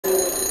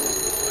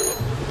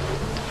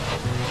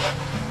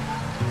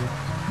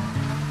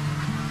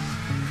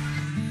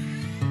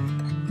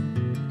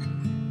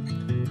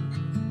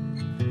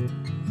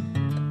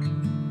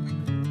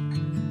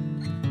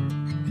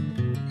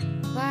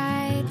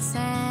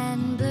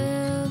and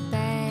blue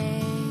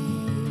bay,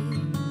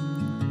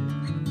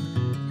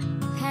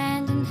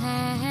 hand in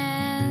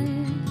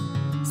hand,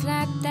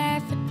 slept there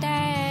for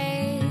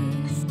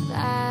days,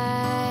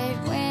 light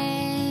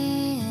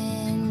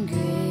wind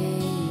gray.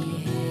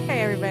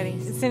 Hey everybody,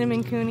 it's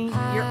Cinnamon Cooney,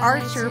 your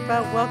art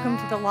Sherpa. Welcome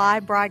to the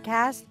live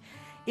broadcast.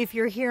 If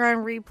you're here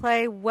on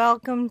replay,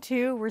 welcome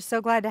to. We're so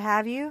glad to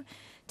have you.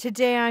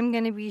 Today I'm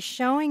going to be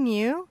showing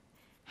you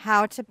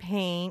how to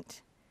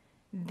paint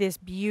this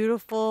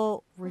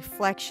beautiful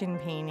reflection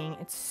painting.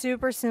 It's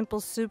super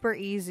simple, super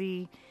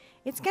easy.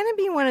 It's going to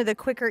be one of the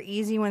quicker,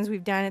 easy ones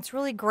we've done. It's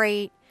really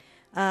great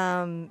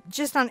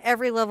just on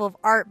every level of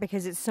art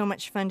because it's so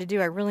much fun to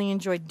do. I really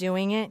enjoyed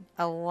doing it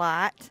a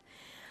lot.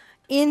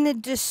 In the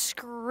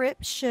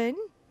description,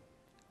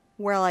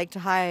 where I like to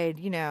hide,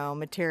 you know,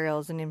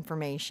 materials and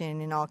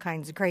information and all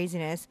kinds of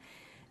craziness,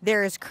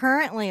 there is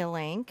currently a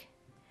link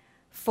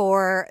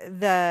for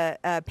the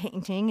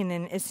painting, and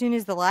then as soon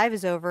as the live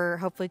is over,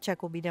 hopefully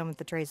Chuck will be done with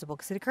the traceable,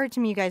 because it occurred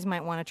to me you guys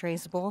might want a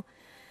traceable.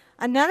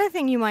 Another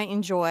thing you might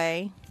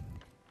enjoy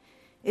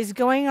is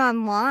going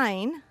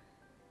online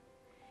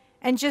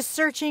and just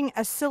searching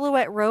a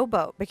silhouette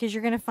rowboat, because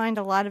you're going to find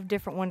a lot of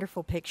different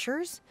wonderful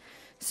pictures.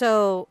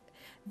 So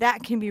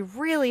that can be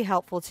really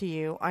helpful to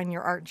you on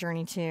your art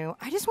journey too.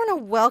 I just want to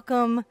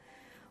welcome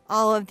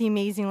all of the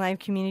amazing live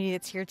community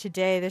that's here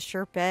today, the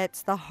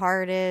Sherpettes, the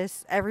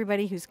Hardest,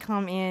 everybody who's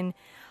come in.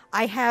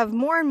 I have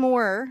more and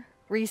more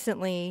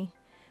recently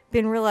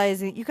been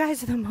realizing you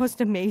guys are the most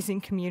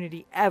amazing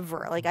community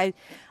ever. Like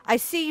I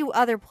see you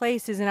other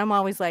places and I'm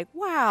always like,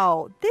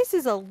 wow, this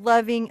is a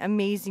loving,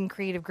 amazing,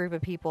 creative group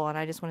of people, and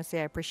I just want to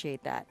say I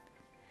appreciate that.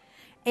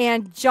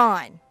 And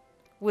John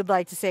would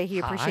like to say he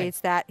appreciates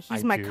that.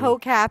 He's my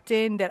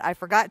co-captain that I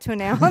forgot to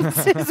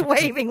announce. Is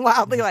waving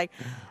wildly like,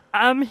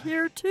 I'm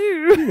here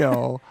too.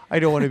 No, I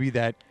don't want to be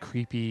that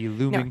creepy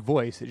looming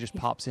voice that just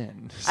pops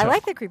in. So. I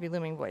like the creepy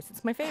looming voice.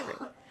 It's my favorite.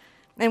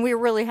 And we're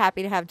really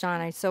happy to have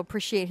John. I so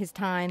appreciate his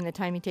time, the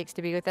time he takes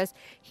to be with us.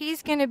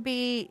 He's going to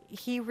be,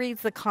 he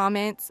reads the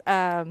comments.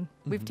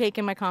 We've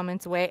taken my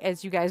comments away,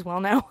 as you guys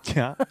well know.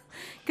 Yeah.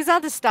 Because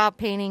I'll just stop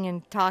painting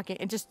and talking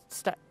and just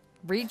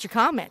read your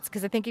comments,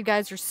 because I think you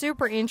guys are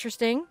super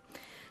interesting.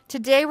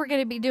 Today we're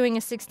going to be doing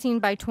a 16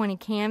 by 20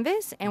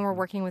 canvas, and we're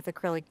working with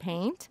acrylic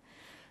paint.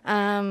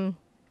 We're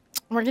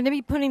going to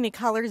be putting the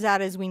colors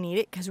out as we need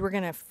it, because we're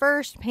going to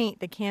first paint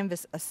the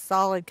canvas a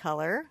solid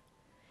color,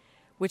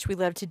 which we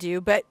love to do.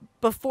 But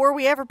before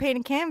we ever paint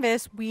a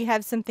canvas, we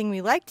have something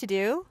we like to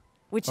do,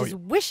 which is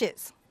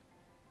wishes.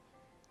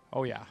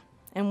 Oh, yeah.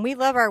 And we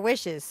love our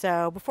wishes.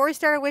 So before we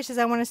start our wishes,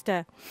 I want us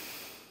to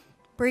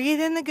breathe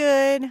in the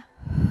good,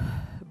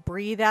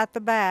 breathe out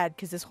the bad,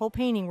 because this whole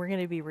painting we're going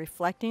to be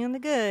reflecting on the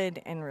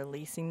good and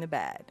releasing the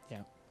bad.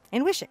 Yeah.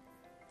 And wishing.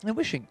 And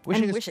wishing.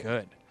 Wishing is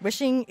good.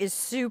 Wishing is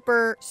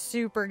super,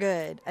 super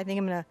good. I think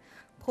I'm going to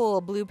pull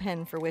a blue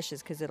pen for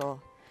wishes, because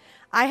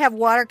I have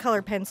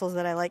watercolor pencils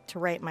that I like to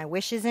write my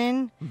wishes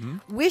in.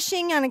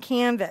 Wishing on a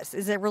canvas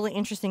is a really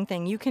interesting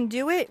thing. You can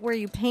do it where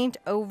you paint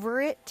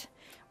over it,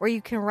 or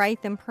you can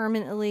write them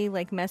permanently,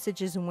 like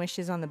messages and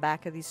wishes on the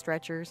back of these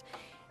stretchers.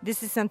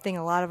 This is something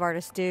a lot of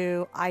artists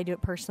do. I do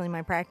it personally in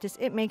my practice.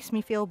 It makes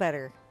me feel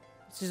better.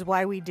 This is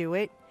why we do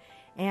it.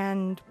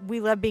 And we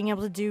love being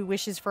able to do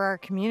wishes for our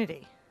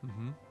community.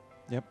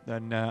 Yep.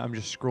 And I'm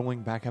just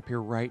scrolling back up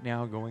here right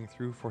now, going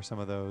through for some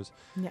of those.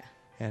 Yeah.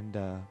 And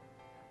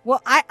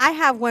well, I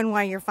have one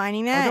while you're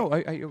finding that. Oh,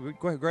 no,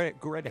 go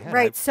right ahead.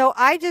 Right. So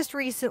I just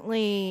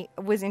recently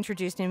was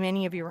introduced, and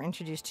many of you were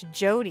introduced to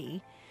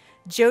Jody.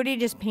 Jody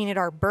just painted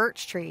our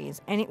birch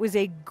trees, and it was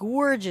a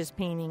gorgeous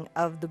painting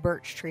of the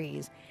birch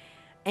trees.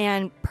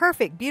 And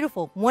perfect,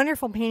 beautiful,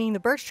 wonderful painting of the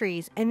birch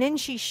trees. And then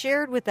she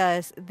shared with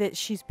us that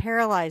she's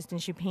paralyzed,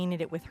 and she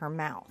painted it with her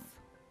mouth.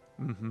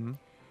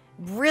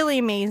 Really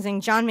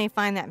amazing. John may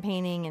find that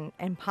painting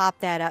and pop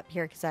that up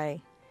here, because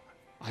I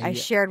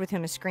shared with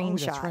him a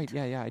screenshot. Oh, that's right.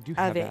 Yeah, I do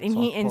have it. That,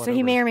 And so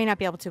he may or may not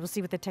be able to. We'll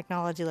see what the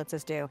technology lets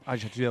us do. I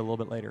just have to do that a little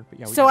bit later. But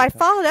yeah. So I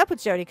followed up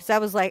with Jody, because I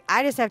was like,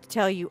 I just have to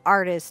tell you,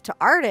 artist to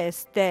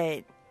artist,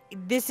 that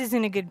this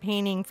isn't a good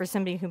painting for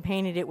somebody who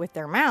painted it with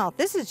their mouth.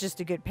 This is just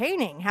a good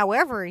painting.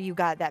 However you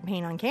got that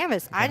paint on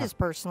canvas, I just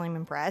personally am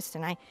impressed,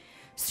 and I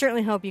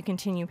certainly hope you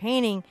continue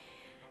painting.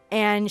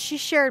 And she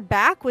shared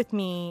back with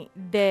me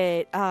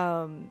that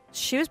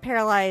she was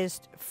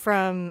paralyzed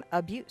from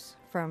abuse,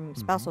 from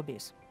spousal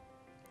abuse.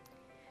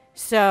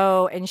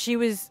 So, and she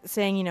was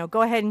saying, you know,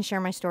 go ahead and share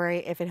my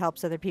story if it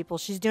helps other people.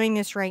 She's doing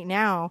this right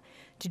now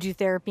to do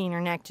therapy in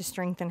her neck to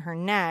strengthen her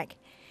neck.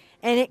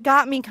 And it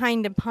got me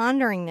kind of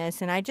pondering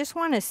this. And I just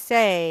want to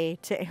say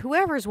to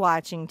whoever's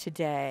watching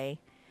today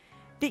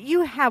that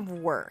you have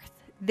worth,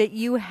 that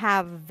you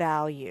have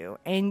value,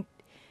 and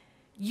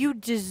you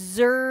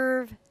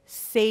deserve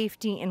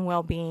safety and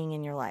well-being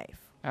in your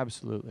life.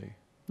 Absolutely.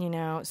 You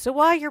know, so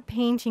while you're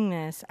painting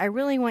this, I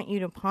really want you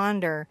to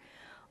ponder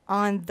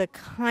on the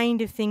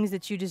kind of things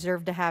that you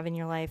deserve to have in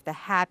your life, the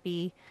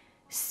happy,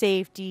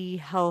 safety,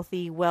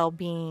 healthy,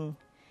 well-being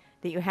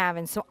that you have.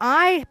 And so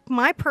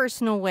my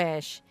personal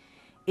wish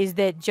is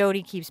that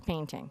Jody keeps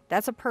painting.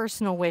 That's a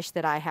personal wish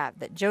that I have,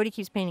 that Jody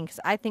keeps painting because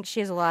I think she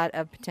has a lot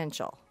of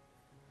potential.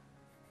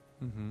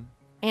 Mm-hmm.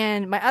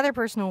 And my other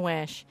personal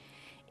wish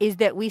is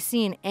that we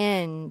see an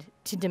end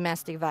to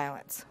domestic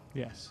violence.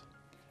 Yes.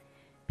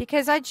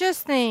 Because I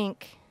just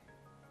think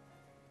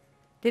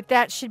that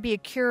that should be a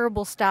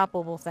curable,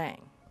 stoppable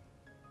thing.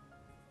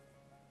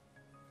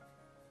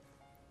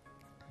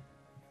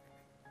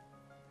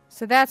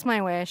 So that's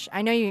my wish.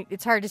 I know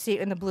it's hard to see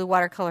it in the blue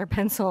watercolor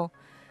pencil,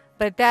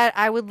 but that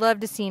I would love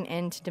to see an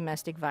end to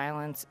domestic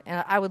violence.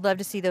 And I would love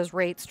to see those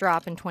rates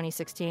drop in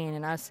 2016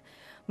 and us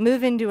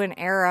move into an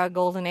era,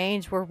 golden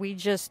age, where we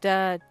just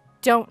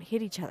don't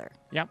hit each other.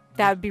 Yep.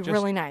 That would be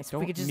really nice if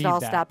we could just all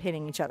stop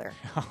hitting each other.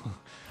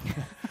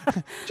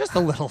 Just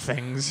the little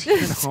things.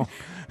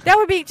 That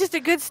would be just a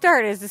good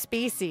start as a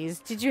species.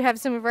 Did you have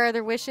some of our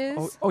other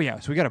wishes? Oh yeah,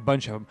 so we got a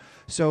bunch of them.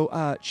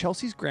 So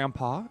Chelsea's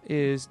grandpa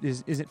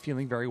isn't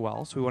feeling very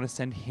well, so we want to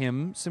send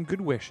him some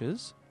good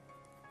wishes.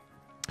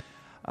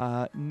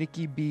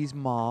 Nikki B's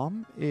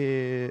mom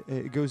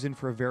goes in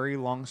for a very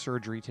long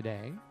surgery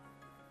today.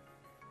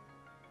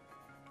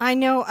 I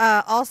know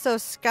also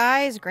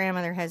Sky's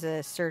grandmother has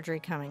a surgery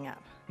coming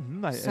up.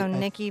 Mm-hmm. So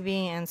Nikki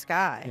B and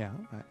Sky. Yeah,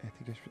 I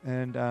think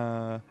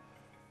and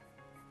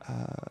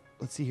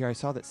let's see here. I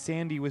saw that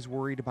Sandy was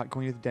worried about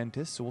going to the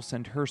dentist, so we'll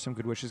send her some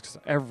good wishes because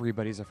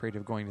everybody's afraid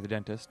of going to the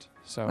dentist.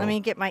 So let me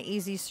get my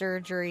easy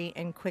surgery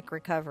and quick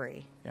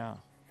recovery. Yeah.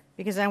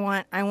 Because I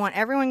want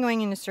everyone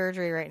going into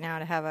surgery right now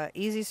to have a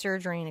easy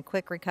surgery and a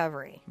quick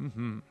recovery.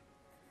 Mm-hmm.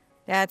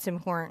 That's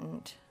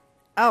important.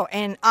 Oh,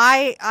 and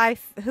I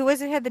who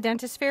was it had the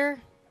dentist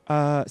fair?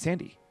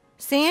 Sandy.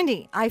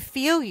 Sandy, I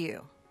feel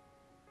you.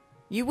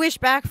 You wish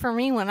back for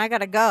me when I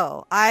gotta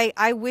go.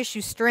 I wish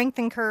you strength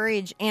and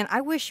courage, and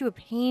I wish you a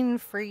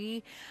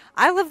pain-free.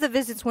 I love the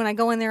visits when I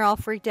go in there all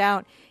freaked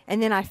out,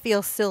 and then I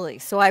feel silly.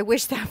 So I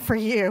wish that for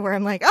you, where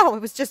I'm like, oh,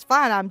 it was just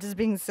fun. I'm just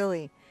being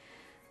silly.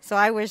 So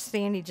I wish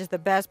Sandy just the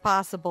best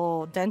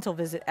possible dental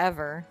visit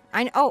ever.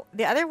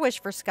 The other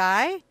wish for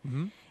Sky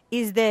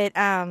is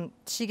that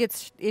she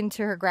gets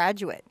into her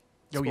graduate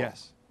school. Oh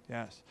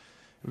yes.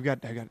 We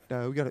got 2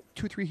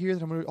 or 3 here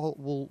that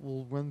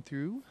we'll run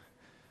through.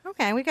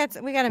 Okay, we got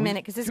a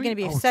minute because this is going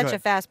to be such a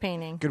fast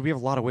painting. Good, we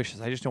have a lot of wishes.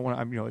 I just don't want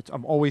to.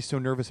 I'm always so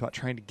nervous about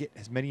trying to get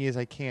as many as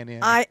I can in.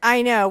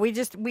 I know.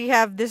 We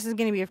have. This is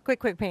going to be a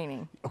quick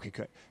painting. Okay,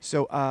 good.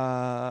 So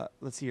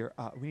let's see here.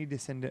 We need to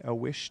send a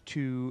wish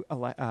to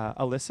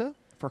Alyssa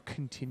for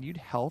continued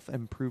health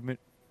improvement.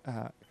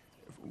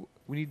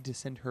 We need to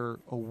send her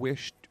a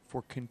wish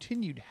for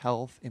continued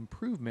health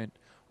improvement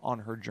on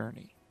her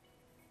journey.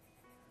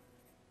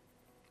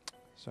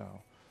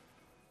 So.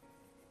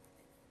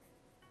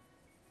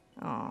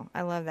 Oh,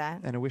 I love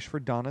that. And a wish for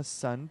Donna's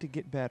son to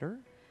get better.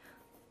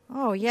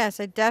 Oh, yes.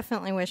 I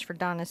definitely wish for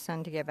Donna's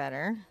son to get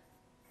better.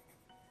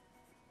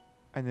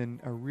 And then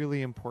a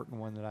really important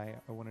one that I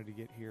wanted to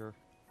get here.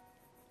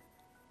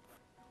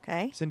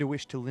 Okay. Send a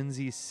wish to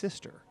Lindsay's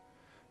sister.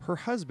 Her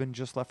husband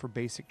just left for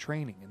basic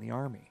training in the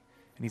Army,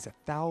 and he's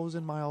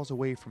 1,000 miles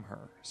away from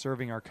her,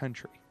 serving our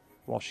country,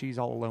 while she's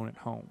all alone at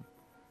home.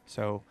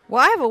 So,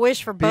 well, I have a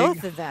wish for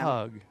both of them.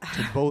 Hug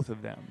to both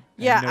of them.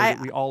 Yeah, know that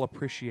we all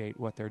appreciate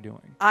what they're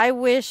doing. I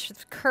wish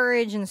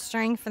courage and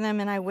strength for them,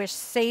 and I wish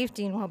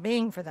safety and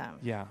well-being for them.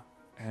 Yeah,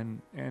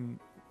 and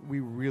we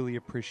really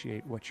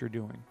appreciate what you're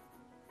doing.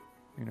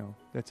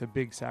 That's a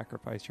big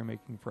sacrifice you're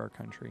making for our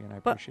country, and I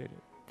appreciate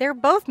it. They're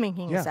both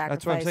making a sacrifice.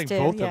 That's what I'm saying.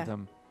 Too. Both of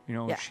them.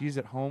 She's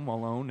at home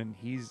alone, and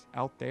he's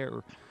out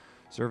there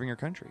serving her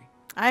country.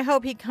 I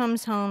hope he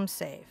comes home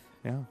safe.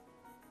 Yeah.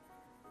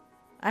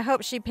 I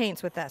hope she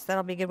paints with us.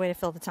 That'll be a good way to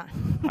fill the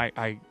time.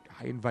 I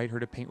invite her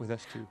to paint with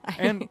us, too.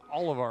 And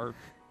all of our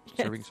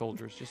serving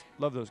soldiers. Just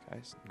love those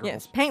guys. Girls.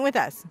 Yes, paint with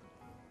us.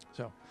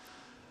 So,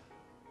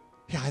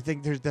 yeah, I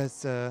think there's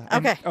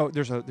okay.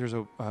 There's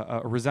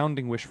a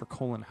resounding wish for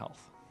colon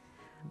health.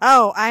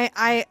 Oh,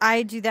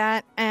 I do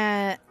that.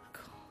 The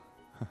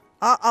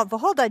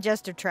whole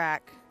digestive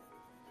tract.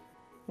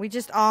 We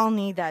just all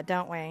need that,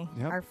 don't we?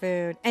 Yep. Our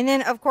food. And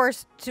then, of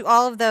course, to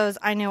all of those,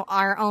 I know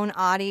our own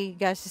Audie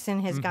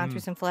Gustafson has gone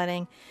through some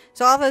flooding.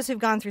 So all those who've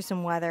gone through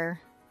some weather,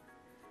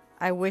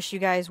 I wish you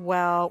guys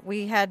well.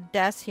 We had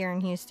deaths here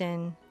in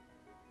Houston.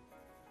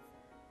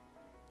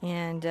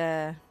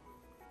 And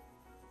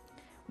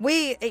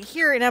we,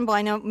 here at Humble,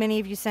 I know many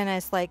of you sent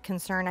us,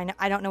 concern.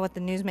 I don't know what the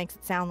news makes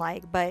it sound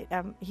like, but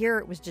here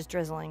it was just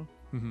drizzling.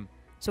 Mm-hmm.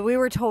 So we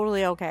were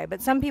totally okay.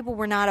 But some people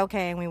were not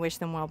okay, and we wish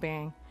them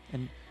well-being.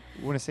 And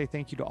we want to say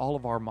thank you to all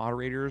of our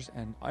moderators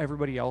and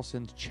everybody else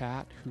in the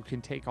chat who can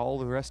take all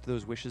the rest of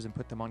those wishes and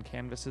put them on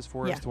canvases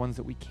for us, the ones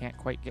that we can't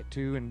quite get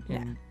to,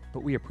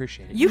 but we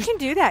appreciate it. You can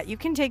do that. You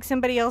can take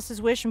somebody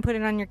else's wish and put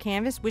it on your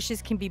canvas.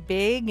 Wishes can be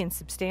big and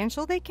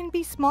substantial. They can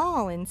be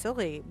small and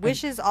silly.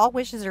 All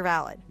wishes are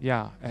valid.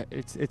 Yeah,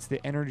 it's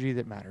the energy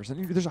that matters.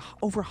 And there's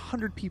over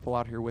 100 people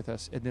out here with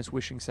us in this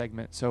wishing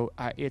segment, so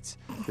there's just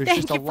a lot of people here.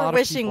 Thank you for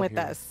wishing with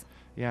us.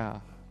 Yeah,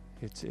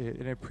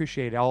 and I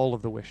appreciate all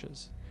of the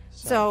wishes.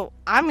 So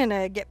I'm going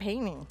to get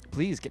painting.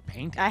 Please get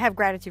painting. I have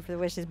gratitude for the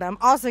wishes, but I'm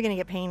also going to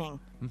get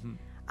painting. Mm-hmm.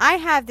 I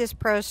have this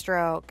Pro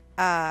Stroke,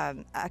 a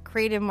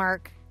Creative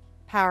Mark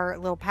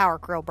little power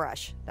curl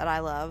brush that I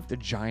love. The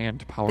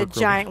giant power The curl.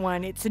 giant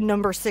one. It's a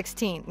number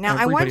 16. Now,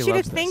 I Everybody want you to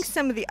loves think this.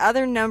 some of the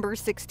other number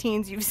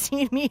 16s you've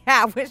seen me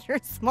have, which are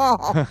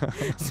small.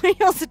 So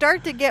you'll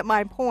start to get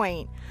my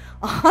point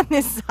on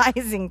this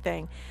sizing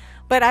thing.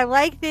 But I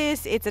like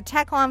this. It's a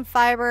Teflon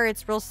fiber.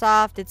 It's real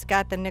soft. It's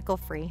got the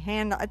nickel-free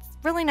handle. It's a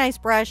really nice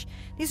brush.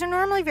 These are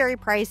normally very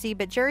pricey,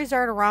 but Jerry's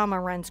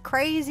Artarama runs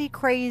crazy,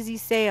 crazy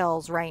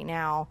sales right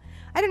now.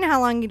 I don't know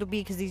how long it'll be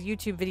because these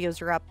YouTube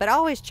videos are up, but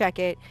always check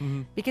it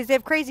because they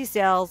have crazy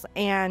sales,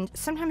 and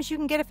sometimes you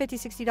can get a $50,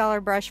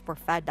 $60 brush for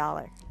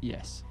 $5.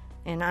 Yes.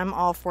 And I'm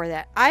all for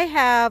that. I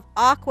have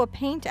Aqua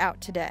paint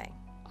out today.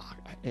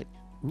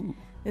 Ooh.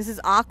 This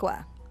is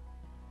Aqua.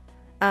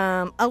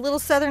 A little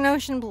Southern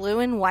Ocean blue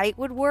and white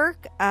would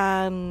work.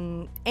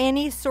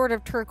 Any sort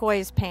of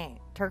turquoise paint,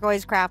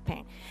 turquoise craft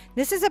paint.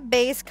 This is a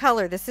base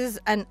color. This is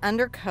an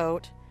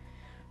undercoat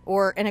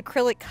or an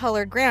acrylic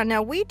colored ground.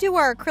 Now, we do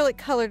our acrylic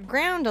colored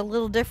ground a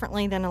little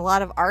differently than a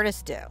lot of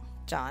artists do,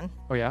 John.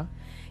 Oh, yeah?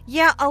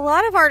 Yeah, a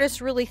lot of artists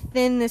really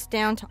thin this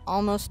down to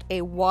almost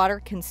a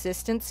water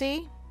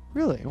consistency.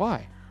 Really?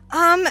 Why?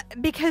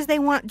 Because they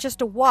want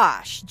just a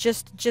wash,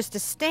 just a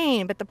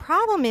stain. But the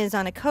problem is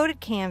on a coated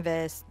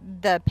canvas,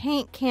 the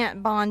paint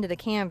can't bond to the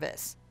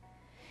canvas.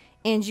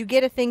 And you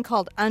get a thing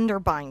called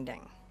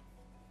underbinding.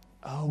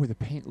 Oh, where the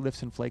paint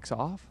lifts and flakes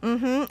off?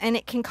 Mm-hmm. And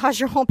it can cause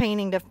your whole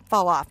painting to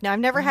fall off. Now, I've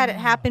never had it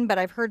happen, but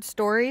I've heard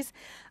stories.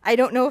 I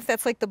don't know if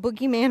that's like the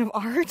boogeyman of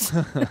art.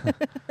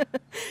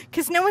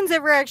 Because no one's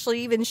ever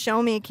actually even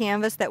shown me a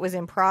canvas that was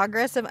in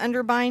progress of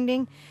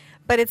underbinding.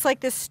 But it's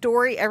like this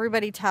story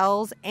everybody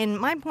tells. And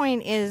my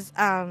point is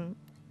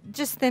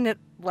just thin it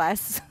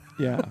less.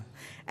 Yeah.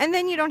 And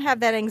then you don't have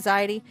that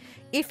anxiety.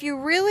 If you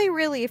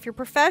really, if you're a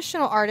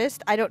professional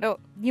artist, I don't know,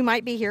 you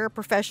might be here, a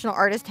professional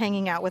artist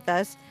hanging out with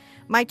us.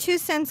 My 2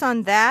 cents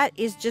on that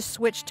is just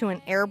switch to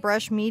an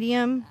airbrush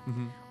medium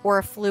or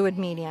a fluid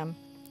medium.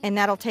 And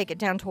that'll take it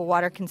down to a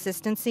water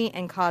consistency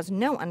and cause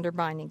no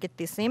underbinding. Get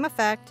the same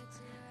effect,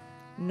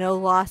 no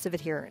loss of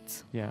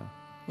adherence. Yeah.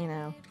 You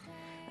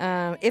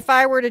know, if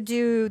I were to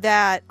do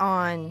that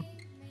on,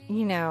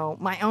 you know,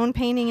 my own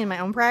painting and my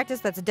own practice,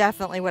 that's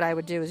definitely what I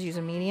would do is use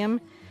a medium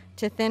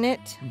to thin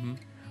it,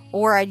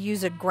 or I'd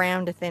use a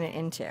ground to thin it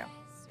into.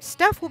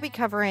 Stuff we'll be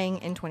covering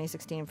in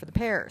 2016 for the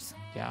pairs.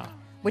 Yeah.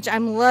 Which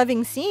I'm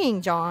loving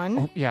seeing, John.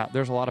 Oh, yeah,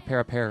 there's a lot of pair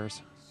of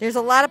pairs. There's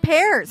a lot of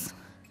pairs.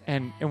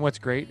 And what's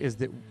great is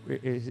that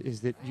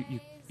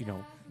you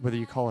know, whether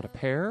you call it a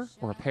pair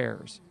or a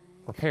pairs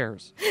or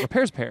pairs.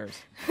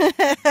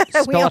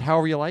 Spell it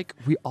however you like.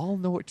 We all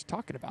know what you're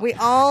talking about. We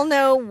all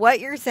know what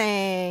you're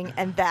saying,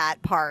 and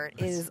that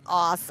part is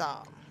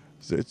awesome.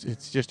 So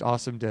it's just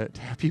awesome to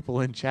have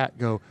people in chat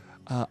go,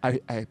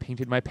 I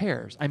painted my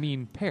pairs. I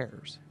mean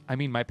pairs. I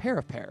mean my pair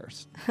of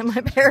pairs.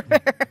 My pair of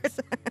pairs.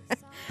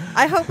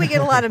 I hope we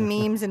get a lot of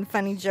memes and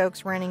funny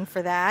jokes running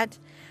for that.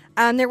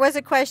 There was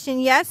a question.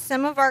 Yes,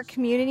 some of our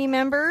community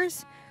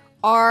members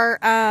are,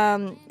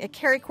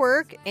 Carrie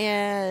Quirk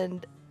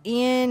and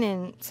Ian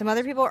and some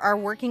other people are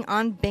working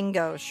on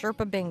bingo,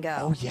 Sherpa bingo.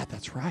 Oh, yeah,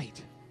 that's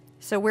right.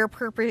 So we're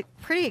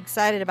pretty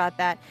excited about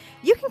that.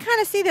 You can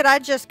kind of see that I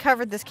just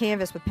covered this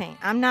canvas with paint.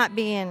 I'm not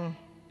being...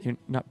 You're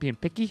not being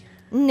picky?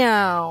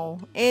 No,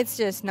 it's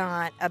just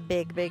not a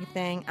big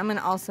thing. I'm going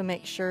to also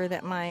make sure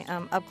that my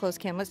up-close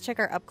cam, let's check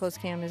our up-close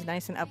cam is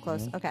nice and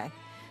up-close. Okay.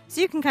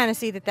 So you can kind of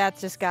see that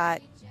that's just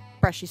got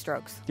brushy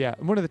strokes. Yeah,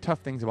 and one of the tough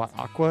things about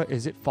Aqua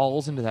is it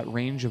falls into that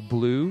range of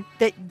blue.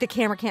 That the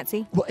camera can't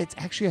see? Well, it's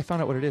actually, I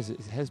found out what it is.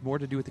 It has more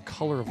to do with the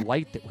color of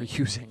light that we're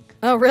using.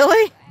 Oh,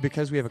 really?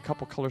 Because we have a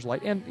couple colors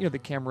light, and, you know, the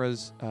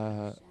cameras, we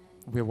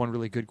have one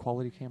really good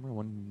quality camera,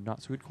 one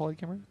not so good quality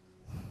camera.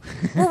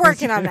 We're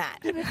working on that.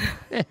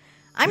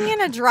 I'm going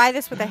to dry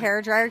this with a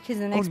hair dryer because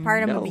the next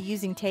part I'm going to be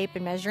using tape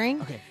and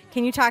measuring. Okay.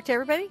 Can you talk to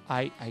everybody?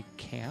 I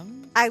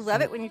can. I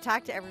love it when you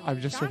talk to everybody.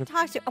 I'm just John sort of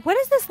talks to, what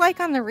is this like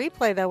on the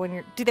replay, though?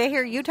 When do they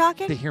hear you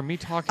talking? They hear me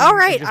talking. All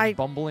right. And just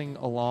bumbling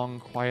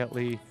along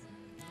quietly.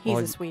 He's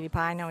a sweetie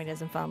pie. I know he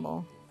doesn't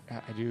fumble.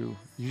 I do.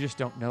 You just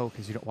don't know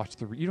because you don't watch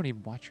you don't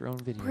even watch your own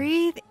video.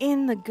 Breathe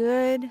in the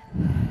good.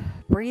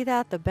 Breathe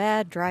out the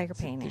bad. Dry your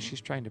painting.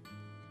 She's trying to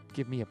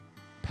give me a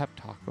pep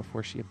talk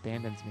before she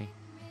abandons me.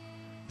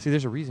 See,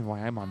 there's a reason why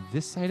I'm on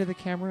this side of the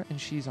camera and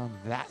she's on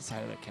that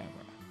side of the camera,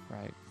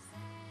 right?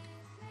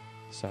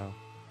 So,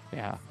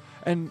 yeah.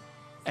 And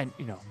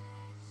you know,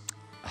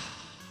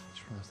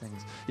 it's one of those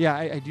things. Yeah,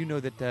 I do know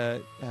that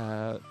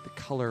the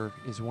color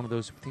is one of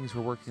those things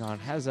we're working on.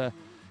 Has a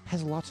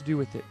lot to do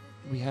with it.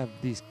 We have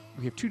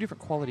 2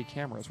 different quality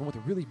cameras. One with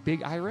a really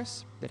big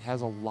iris that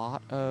has a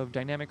lot of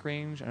dynamic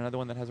range, and another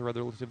one that has a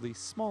relatively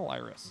small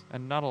iris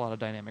and not a lot of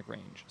dynamic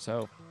range.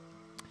 So,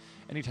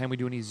 anytime we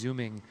do any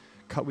zooming,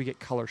 we get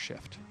color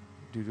shift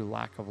due to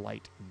lack of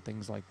light and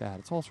things like that.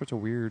 It's all sorts of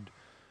weird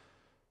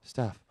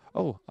stuff.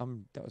 Oh,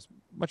 that was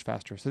much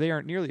faster. So they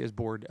aren't nearly as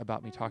bored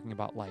about me talking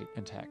about light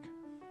and tech.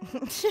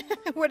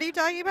 What are you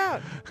talking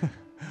about?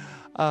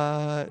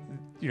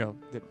 You know,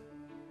 that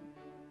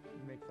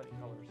make funny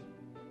colors.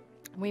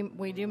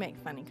 We do make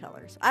funny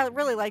colors. I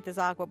really like this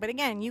aqua, but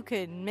again, you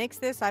could mix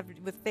this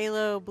with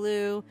phthalo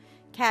blue,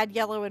 cad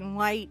yellow, and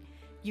white.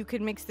 You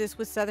could mix this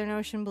with Southern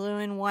Ocean blue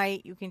and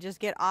white. You can just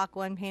get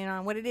aqua and paint it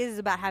on. What it is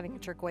about having a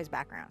turquoise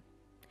background.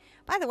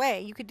 By the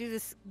way, you could do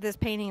this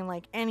painting in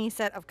like any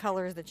set of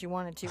colors that you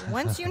wanted to.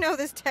 Once you know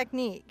this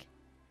technique,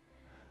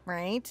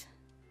 right?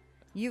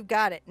 You've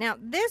got it. Now,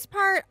 this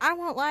part, I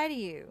won't lie to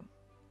you,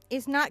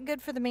 is not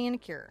good for the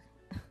manicure.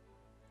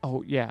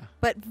 Oh, yeah.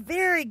 But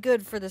very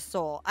good for the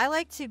sole. I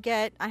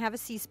have a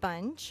sea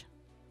sponge.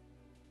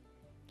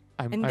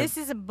 This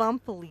is a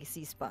bumpily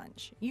sea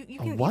sponge. You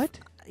can what?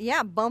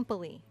 Yeah,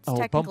 bumpily.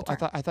 It's Bump.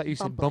 I thought you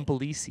said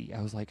bumpalisi.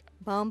 I was like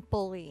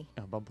bumpily.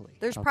 Oh, bumpily.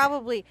 There's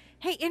probably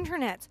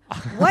internets.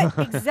 What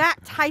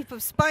exact type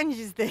of sponge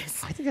is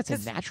this? I think that's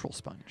a natural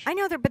sponge. I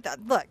know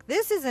look,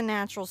 this is a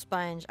natural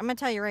sponge. I'm gonna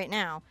tell you right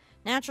now,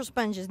 natural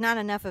sponge is not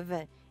enough of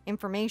an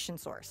information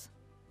source.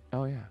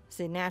 Oh yeah.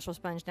 See, natural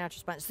sponge.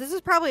 This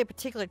is probably a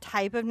particular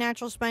type of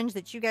natural sponge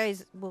that you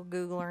guys will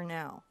Google or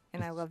know.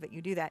 And I love that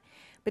you do that.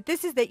 But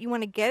this is that you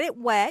want to get it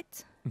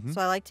wet. Mm-hmm.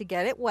 So I like to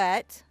get it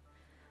wet,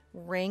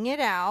 wring it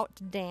out,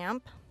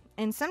 damp,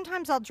 and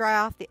sometimes I'll dry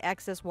off the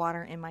excess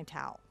water in my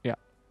towel. Yeah.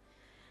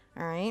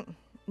 All right.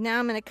 Now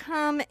I'm going to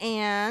come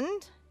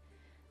and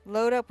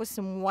load up with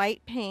some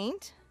white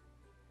paint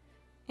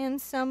and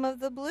some of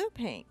the blue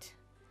paint.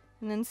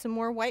 And then some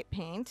more white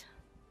paint.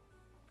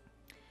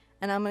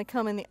 And I'm going to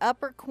come in the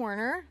upper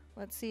corner.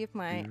 Let's see if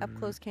my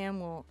up-close cam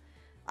will...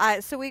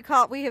 So we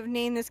have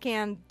named this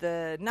cam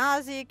the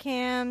nausea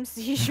cam,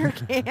 seizure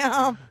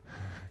cam.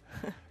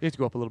 You have to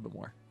go up a little bit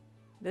more.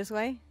 This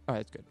way? Oh,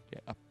 that's good. Yeah,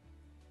 up.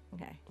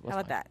 Okay. How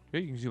about that?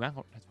 Yeah, you can zoom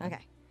out. That's fine.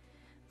 Okay.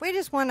 We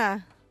just want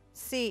to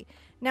see.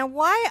 Now,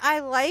 why I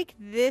like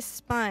this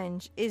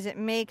sponge is it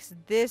makes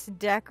this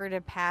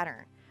decorative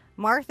pattern.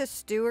 Martha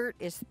Stewart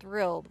is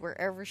thrilled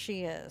wherever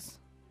she is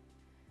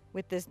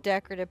with this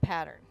decorative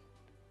pattern.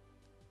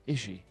 Is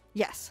she?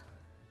 Yes.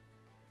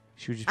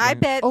 She was just I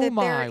bet that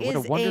there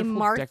is a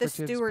Martha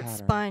Stewart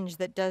sponge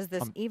that does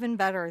this even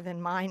better than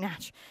my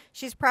natural.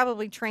 She's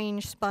probably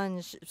trained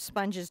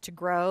sponges to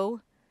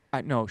grow.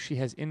 No, she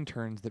has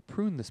interns that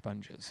prune the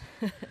sponges.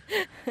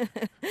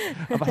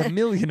 About 1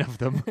 million of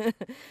them.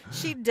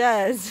 She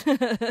does.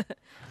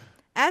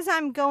 As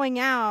I'm going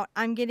out,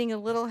 I'm getting a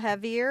little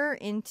heavier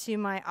into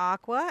my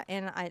aqua,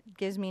 and it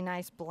gives me a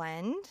nice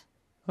blend.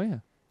 Oh, yeah.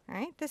 All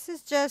right. This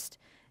is just...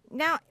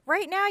 Now,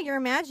 right now, you're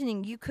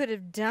imagining you could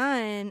have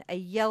done a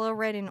yellow,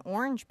 red, and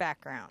orange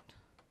background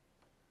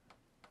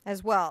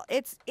as well.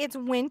 It's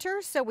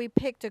winter, so we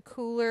picked a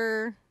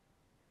cooler,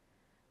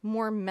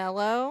 more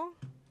mellow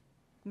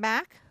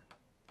back,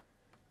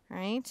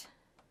 right?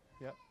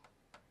 Yep.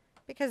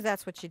 Because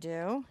that's what you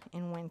do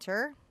in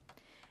winter.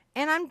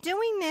 And I'm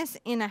doing this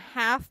in a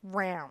half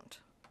round.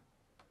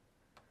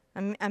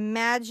 I'm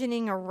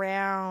imagining a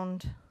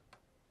round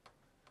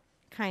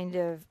kind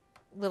of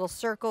little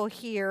circle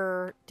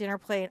here, dinner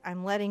plate.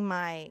 I'm letting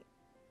my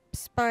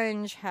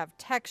sponge have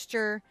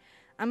texture.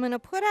 I'm going to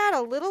put out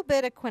a little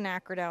bit of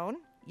quinacridone.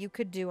 You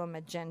could do a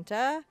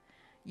magenta.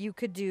 You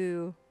could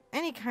do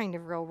any kind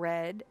of real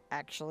red,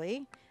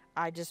 actually.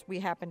 We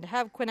happen to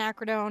have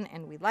quinacridone,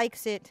 and we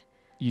likes it,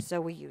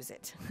 so we use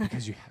it.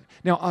 Because you have it.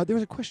 Now, there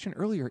was a question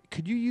earlier.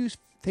 Could you use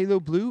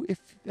phthalo blue if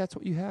that's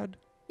what you had?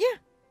 Yeah.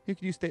 You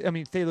could use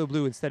phthalo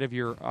blue instead of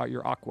your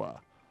aqua.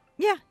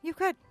 Yeah, you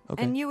could.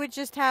 Okay. And you would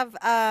just have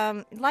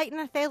lighten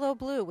a phthalo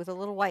blue with a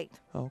little white.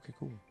 Oh, okay,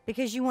 cool.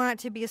 Because you want it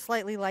to be a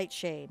slightly light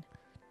shade.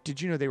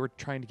 Did you know they were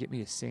trying to get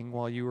me to sing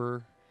while you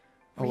were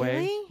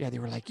away? Really? Yeah, they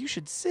were like, you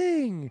should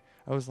sing.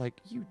 I was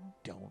like, you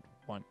don't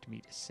want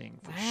me to sing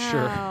for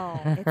Wow.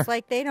 sure. It's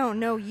like they don't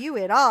know you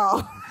at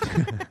all.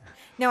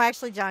 No,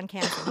 actually, John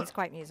can sing. He's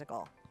quite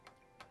musical.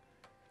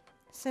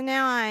 So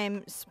now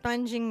I'm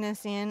sponging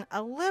this in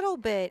a little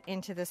bit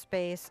into the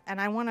space,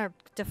 and I want to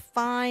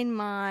define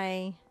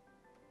my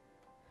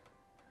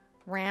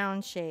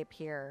round shape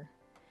here.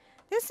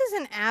 This is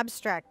an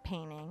abstract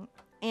painting,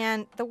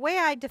 and the way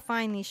I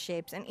define these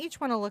shapes, and each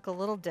one will look a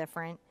little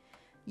different,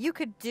 you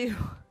could do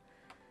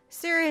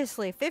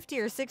seriously 50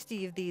 or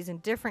 60 of these in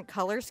different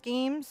color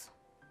schemes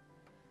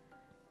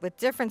with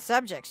different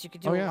subjects. You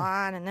could do a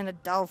lawn and then a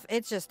dove.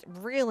 It's just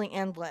really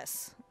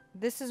endless.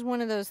 This is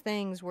one of those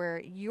things where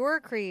your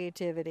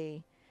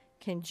creativity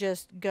can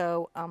just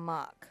go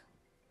amok.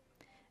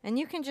 And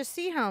you can just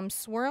see how I'm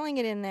swirling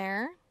it in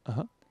there.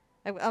 Uh-huh.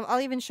 I'll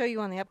even show you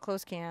on the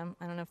up-close cam.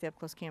 I don't know if the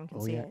up-close cam can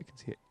see it. Oh, yeah, I can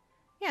see it.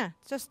 Yeah,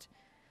 it's just,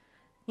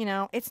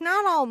 it's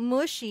not all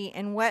mushy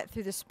and wet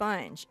through the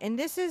sponge. And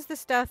this is the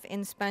stuff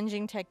in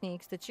sponging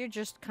techniques that you're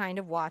just kind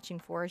of watching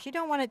for. Is you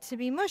don't want it to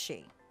be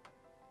mushy.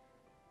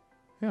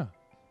 Yeah.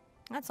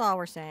 That's all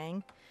we're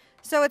saying.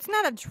 So it's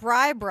not a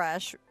dry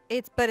brush,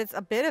 but it's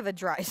a bit of a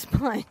dry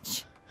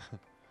sponge.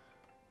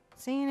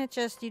 See, and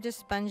you just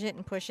sponge it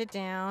and push it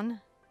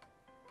down.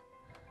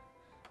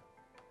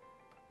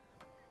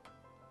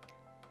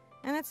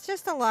 And it's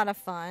just a lot of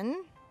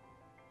fun.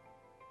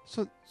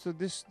 So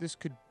this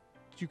could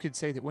you could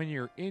say that when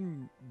you're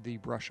in the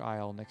brush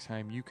aisle next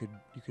time, you could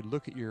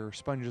look at your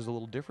sponges a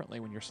little differently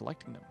when you're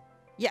selecting them.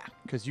 Yeah.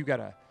 Because you got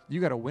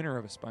a winner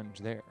of a sponge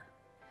there.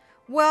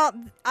 Well,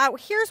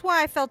 here's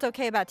why I felt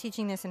okay about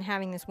teaching this and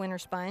having this winter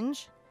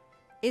sponge.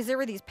 Is there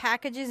were these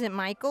packages at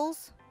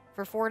Michael's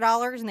for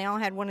 $4, and they all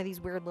had one of these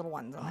weird little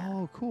ones on there.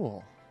 Oh,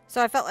 cool.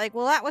 So I felt like,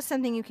 well, that was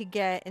something you could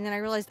get. And then I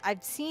realized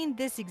I've seen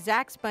this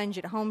exact sponge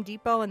at Home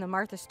Depot in the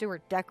Martha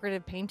Stewart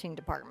decorative painting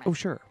department. Oh,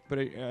 sure. But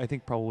I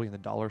think probably in the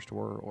dollar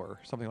store or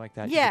something like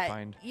that yeah, you could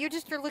find. You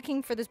just are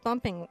looking for this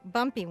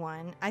bumpy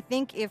one. I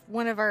think if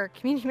one of our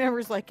community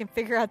members can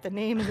figure out the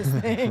name of this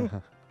thing.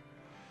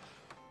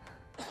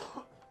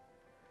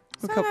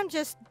 So I'm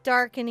just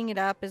darkening it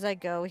up as I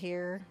go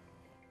here.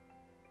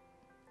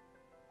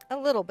 A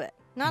little bit.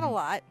 Not a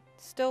lot.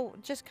 Still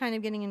just kind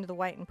of getting into the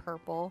white and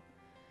purple.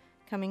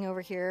 Coming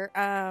over here.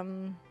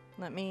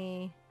 Let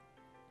me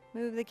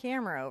move the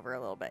camera over a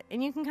little bit.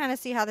 And you can kind of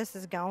see how this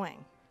is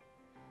going.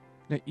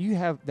 Now, you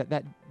have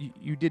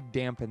you did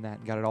dampen that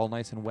and got it all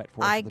nice and wet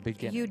for us at the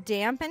beginning. You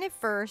dampen it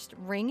first,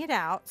 wring it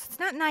out. So it's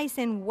not nice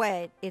and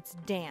wet, it's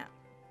damp.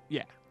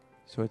 Yeah.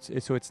 So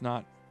it's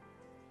not.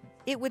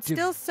 It would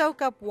still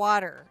soak up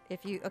water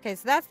if you. Okay,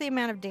 so that's the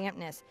amount of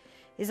dampness.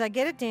 Is I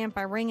get it damp,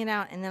 I wring it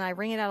out, and then I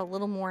wring it out a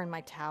little more in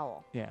my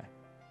towel. Yeah.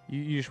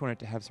 You just want it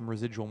to have some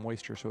residual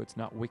moisture so it's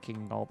not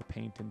wicking all the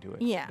paint into it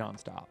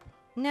nonstop.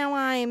 Now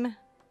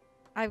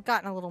I've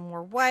gotten a little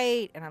more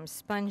white, and I'm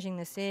sponging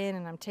this in,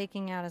 and I'm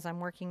taking out, as I'm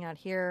working out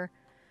here,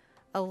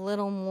 a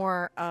little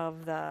more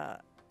of the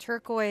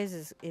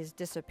turquoise is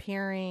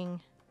disappearing.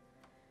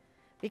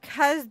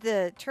 Because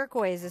the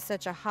turquoise is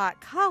such a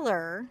hot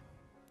color,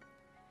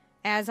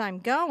 as I'm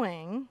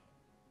going,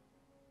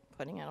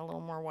 putting out a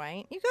little more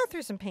white, you go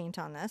through some paint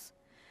on this.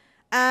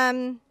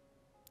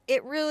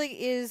 It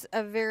really is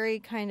a very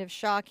kind of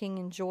shocking,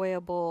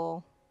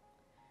 enjoyable,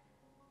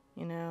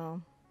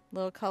 little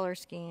color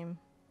scheme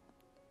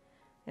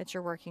that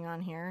you're working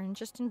on here. And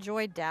just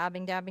enjoy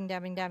dabbing.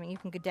 You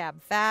can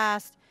dab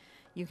fast.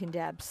 You can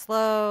dab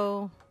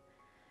slow.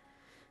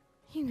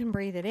 You can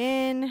breathe it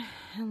in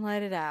and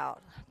let it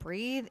out.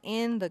 Breathe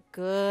in the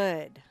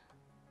good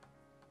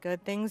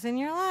things in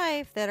your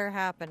life that are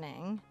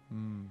happening.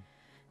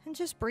 And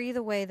just breathe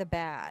away the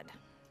bad.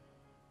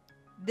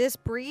 This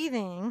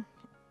breathing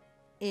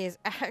is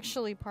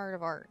actually part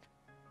of art.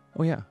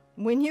 Oh, yeah.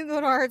 When you go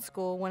to art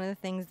school, one of the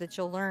things that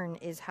you'll learn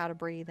is how to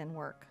breathe and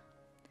work.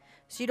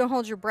 So you don't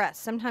hold your breath.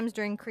 Sometimes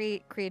during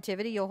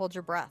creativity, you'll hold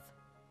your breath.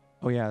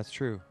 Oh, yeah, that's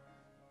true.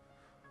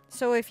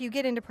 So if you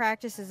get into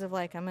practices of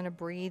I'm going to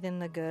breathe in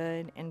the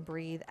good and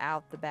breathe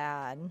out the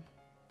bad,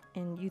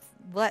 and you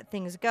let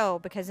things go,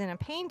 because in a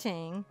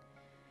painting,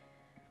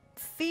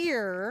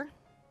 fear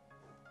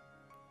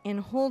in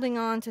holding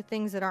on to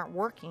things that aren't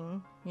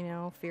working,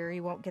 fear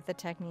you won't get the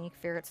technique,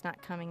 fear it's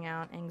not coming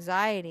out,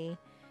 anxiety,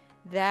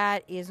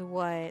 that is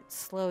what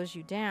slows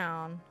you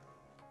down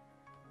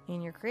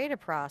in your creative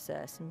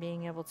process. And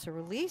being able to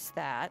release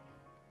that,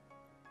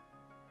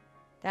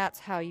 that's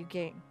how you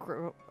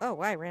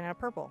I ran out of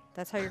purple.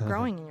 That's how you're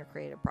growing in your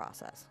creative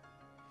process.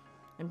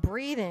 And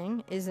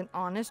breathing is an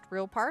honest,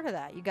 real part of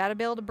that. You got to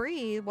be able to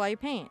breathe while you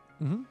paint.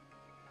 Mm-hmm.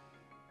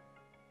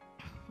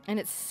 And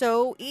it's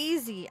so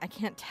easy. I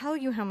can't tell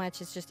you how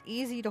much it's just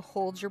easy to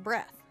hold your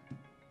breath.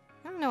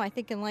 I don't know. I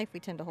think in life we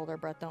tend to hold our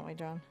breath, don't we,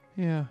 John?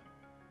 Yeah.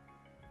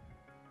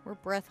 We're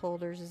breath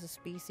holders as a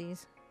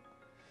species.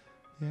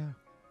 Yeah.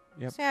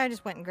 Yep. So I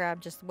just went and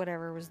grabbed just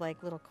whatever was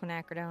little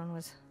quinacridone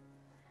was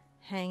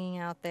hanging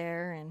out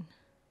there. And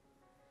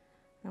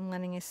I'm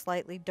letting a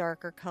slightly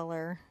darker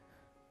color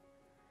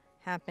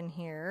happen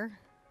here.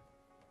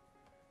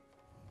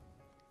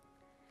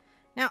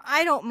 Now,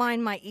 I don't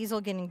mind my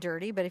easel getting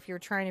dirty, but if you were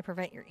trying to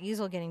prevent your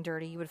easel getting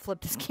dirty, you would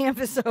flip this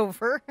canvas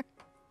over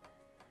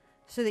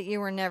so that you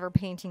were never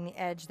painting the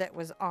edge that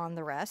was on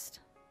the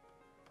rest.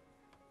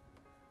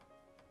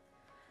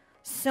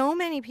 So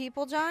many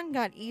people, John,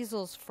 got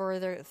easels for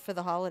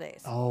the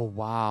holidays. Oh,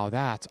 wow.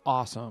 That's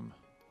awesome.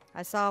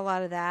 I saw a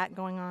lot of that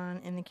going on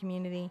in the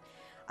community.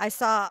 I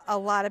saw a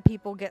lot of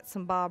people get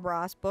some Bob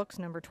Ross books,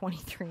 number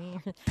 23.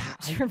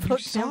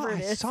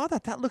 I saw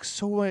that. That looks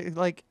so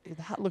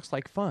that looks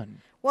like fun.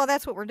 Well,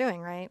 that's what we're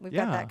doing, right? We've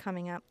got that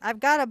coming up.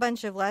 I've got a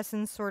bunch of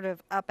lessons sort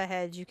of up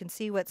ahead. You can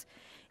see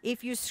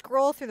if you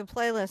scroll through the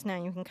playlist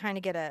now, you can kind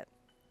of get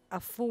a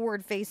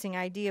forward-facing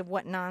idea of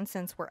what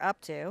nonsense we're up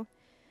to.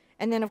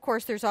 And then, of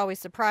course, there's always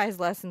surprise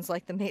lessons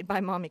like the Made by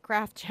Mommy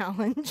Craft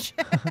Challenge,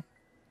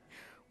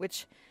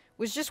 which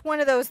was just one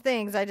of those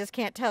things I just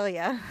can't tell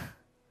you.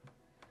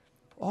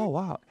 Oh,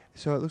 wow.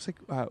 So it looks like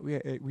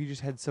we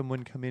just had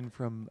someone come in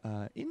from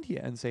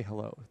India and say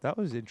hello. That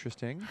was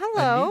interesting.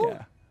 Hello.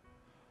 Anita.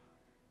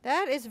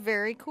 That is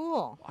very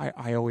cool.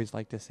 I always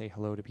like to say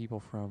hello to people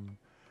from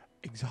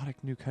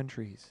exotic new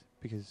countries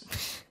because...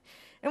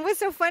 And what's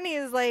so funny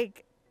is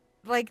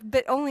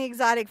but only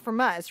exotic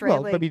from us,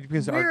 right? Well,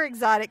 because we're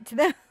exotic to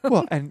them.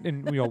 Well,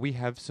 and we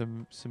have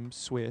some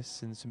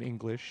Swiss and some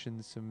English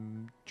and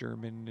some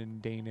German and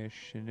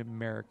Danish and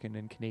American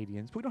and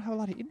Canadians, but we don't have a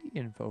lot of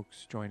Indian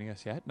folks joining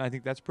us yet, and I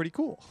think that's pretty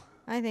cool.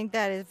 I think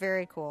that is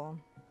very cool.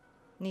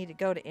 Need to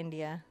go to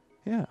India.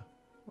 Yeah.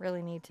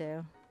 Really need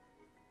to.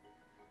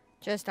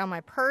 Just on my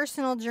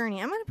personal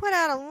journey. I'm going to put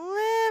out a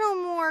little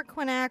more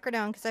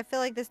quinacridone because I feel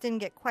like this didn't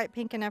get quite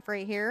pink enough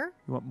right here.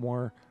 You want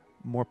more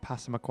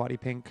Passamaquoddy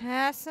pink?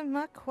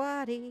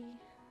 Passamaquoddy.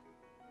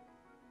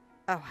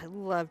 Oh, I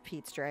love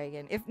Pete's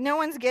Dragon. If no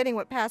one's getting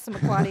what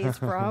Passamaquoddy is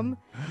from,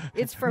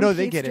 it's from No, Pete's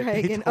they get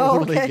Dragon. it. They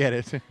totally okay. get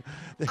it.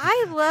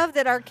 I love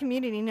that our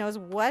community knows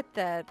what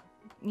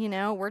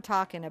we're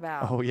talking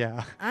about. Oh,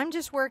 yeah. I'm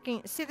just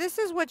working. See, this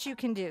is what you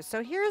can do.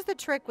 So here's the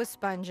trick with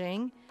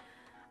sponging.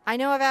 I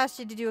know I've asked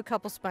you to do a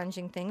couple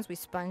sponging things. We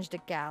sponged a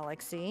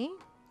galaxy,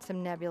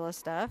 some nebula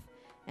stuff,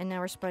 and now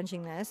we're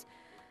sponging this.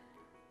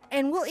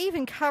 And we'll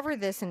even cover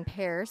this in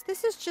pairs.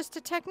 This is just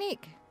a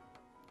technique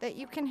that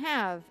you can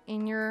have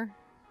in your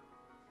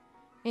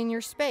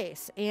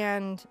space.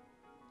 And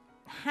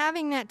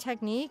having that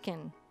technique,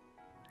 and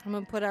I'm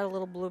going to put out a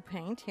little blue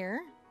paint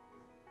here.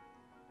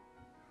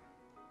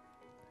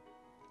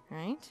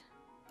 Right?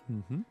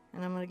 Mm-hmm.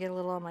 And I'm going to get a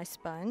little on my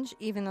sponge,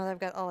 even though I've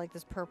got all like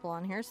this purple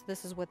on here. So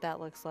this is what that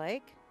looks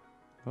like.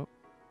 Oh,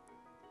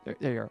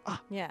 there you are.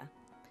 Ah. Yeah.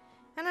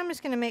 And I'm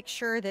just going to make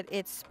sure that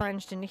it's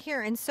sponged into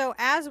here. And so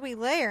as we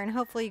layer, and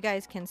hopefully you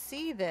guys can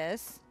see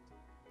this,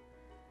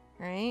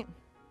 right?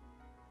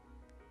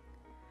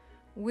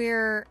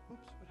 We're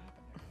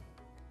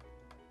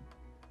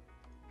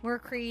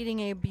creating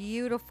a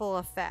beautiful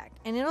effect.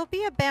 And it'll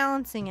be a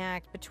balancing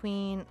act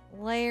between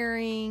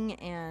layering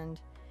and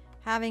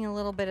having a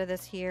little bit of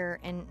this here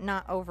and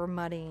not over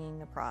muddying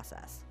the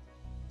process.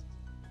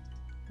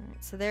 All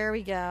right, so there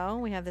we go.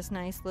 We have this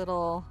nice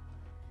little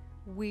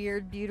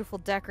weird, beautiful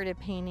decorative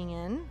painting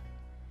in.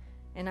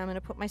 And I'm going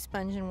to put my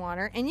sponge in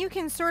water. And you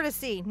can sort of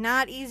see,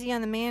 not easy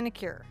on the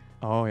manicure.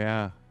 Oh,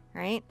 yeah.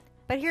 Right?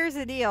 But here's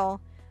the deal.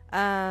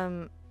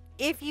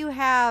 If you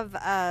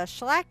have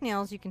shellac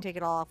nails, you can take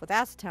it all off with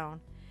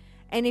acetone.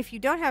 And if you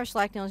don't have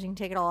shellac nails, you can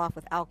take it all off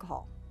with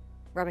alcohol,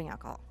 rubbing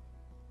alcohol.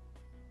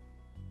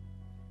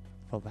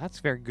 Well, that's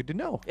very good to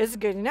know. It's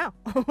good to know.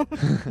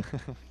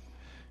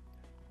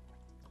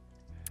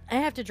 I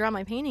have to draw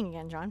my painting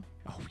again, John.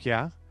 Oh,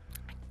 yeah?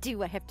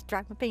 I have to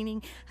dry my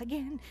painting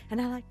again,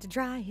 and I like to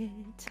dry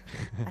it.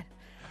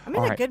 I'm in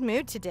All a right. good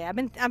mood today. I've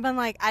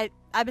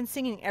been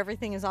singing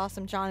 "Everything Is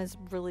Awesome." John is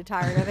really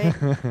tired of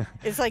it.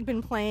 It's like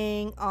been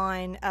playing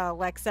on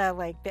Alexa,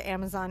 like the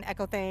Amazon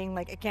Echo thing,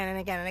 like again and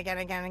again and again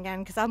and again and again.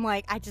 Because I'm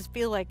like, I just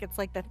feel like it's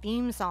like the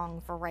theme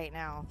song for right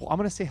now. Well, I'm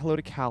going to say hello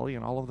to Callie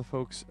and all of the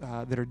folks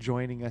that are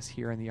joining us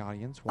here in the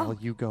audience while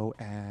you go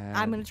and...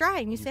 I'm going to dry,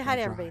 and you say hi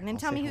to can everybody, dry. and then I'll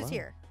tell say me who's hello.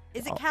 here.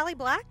 Is it Callie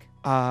Black?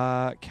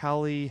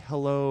 Callie,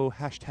 hello,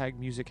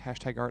 #music,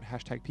 #art,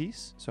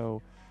 #peace.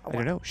 So, I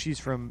don't know. She's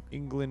from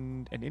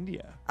England and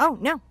India. Oh,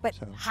 no, but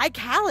So- hi,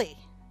 Callie.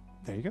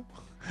 There you go.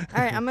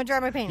 All right, I'm going to dry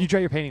my painting. You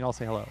dry your painting, I'll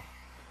say hello.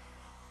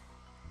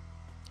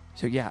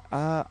 So, yeah.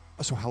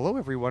 So, hello,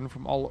 everyone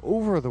from all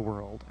over the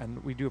world.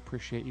 And we do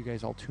appreciate you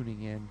guys all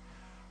tuning in.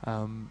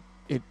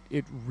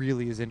 It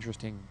really is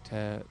interesting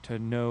to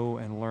know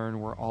and learn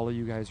where all of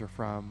you guys are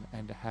from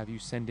and to have you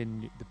send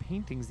in the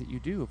paintings that you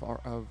do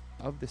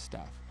of this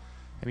stuff.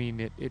 I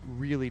mean, it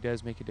really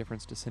does make a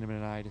difference to Cinnamon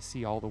and I to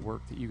see all the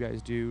work that you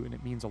guys do, and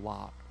it means a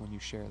lot when you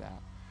share that.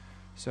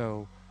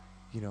 So,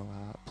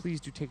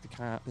 please do take the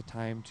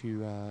time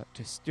to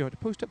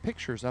post up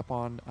pictures up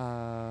on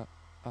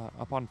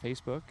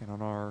Facebook and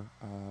on our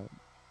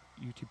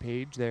YouTube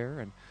page there,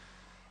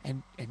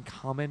 and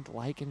comment,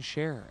 like, and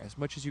share as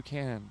much as you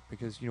can,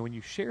 because when you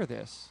share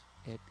this,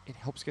 it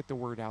helps get the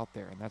word out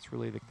there, and that's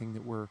really the thing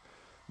that we're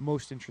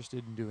most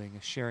interested in doing,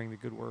 is sharing the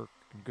good work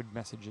and good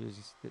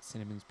messages that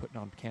Cinnamon's putting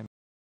on canvas.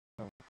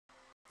 So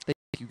thank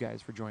you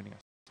guys for joining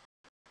us.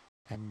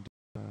 And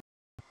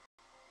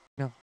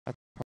that's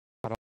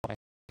probably all I have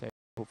to say.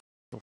 Hopefully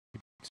you'll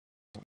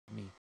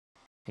me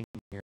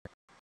hanging here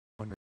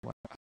wondering what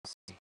I'll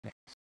see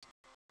next.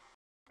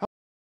 Oh,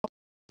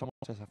 someone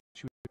says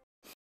she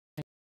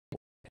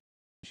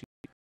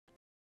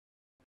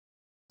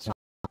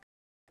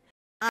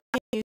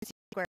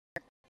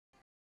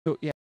So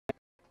yeah.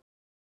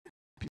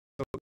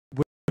 So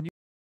when you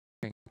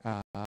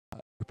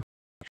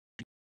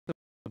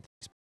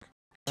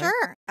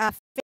Sure.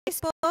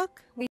 Facebook.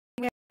 We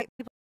have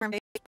people from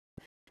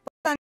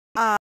Facebook.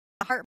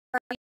 Heart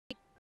Party.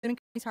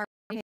 Heart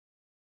Party.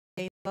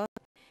 Facebook.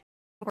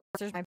 Of course,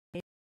 there's my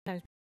page.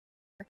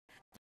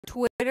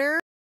 Twitter.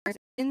 There's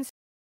Instagram.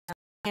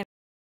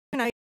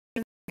 And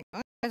you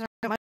guys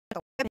aren't much of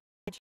a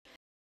webpage.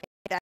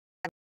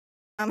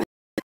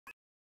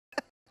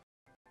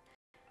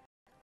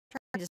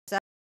 Trying to decide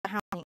how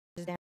many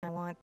inches down I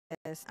want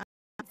this.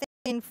 I'm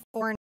thinking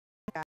 4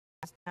 guys,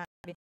 not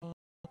being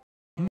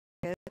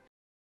good.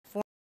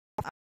 4,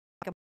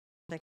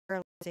 like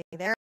see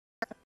there.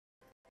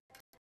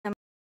 I'm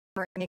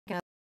making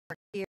up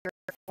here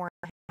 4.5.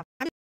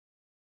 I'm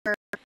sure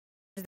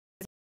this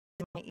is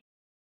my easel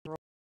roll.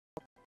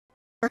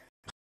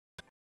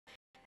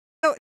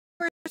 So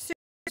we're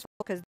serious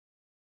because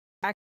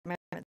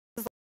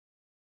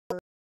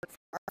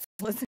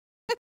this is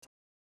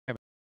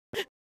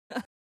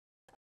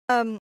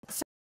So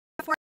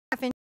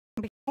 4.5 inches.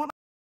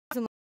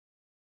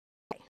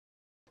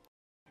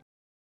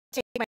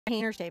 Take my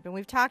painter's tape, and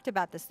we've talked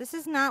about this. This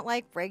is not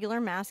like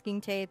regular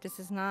masking tape. This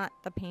is not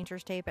the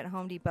painter's tape at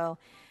Home Depot.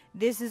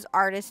 This is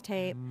artist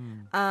tape.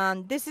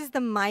 This is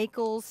the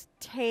Michaels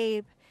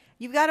tape.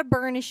 You've got to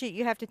burnish it.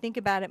 You have to think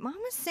about it. Mom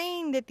was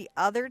saying that the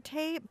other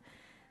tape,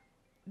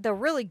 the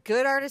really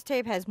good artist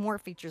tape, has more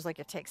features, like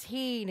it takes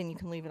heat and you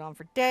can leave it on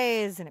for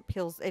days and it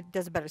peels, it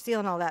does a better seal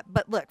and all that.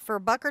 But look, for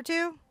 $1 or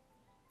 $2,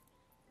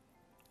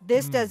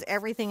 this does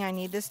everything I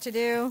need this to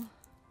do.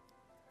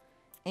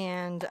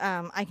 And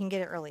I can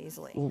get it really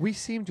easily. Well, we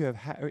seem to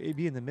have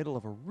be in the middle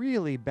of a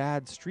really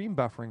bad stream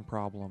buffering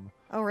problem.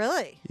 Oh,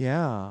 really?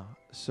 Yeah.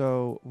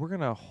 So we're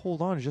going to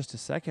hold on just a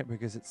second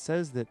because it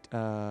says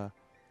that...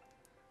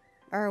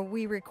 Are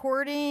we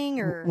recording?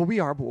 Or? Well,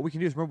 we are, but what we can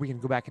do is, remember, we can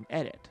go back and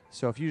edit.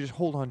 So if you just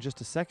hold on just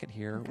a second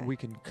here, we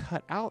can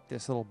cut out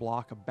this little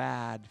block of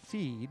bad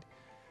feed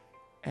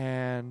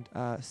and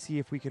see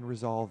if we can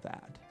resolve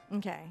that.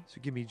 Okay. So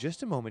give me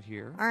just a moment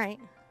here. All right.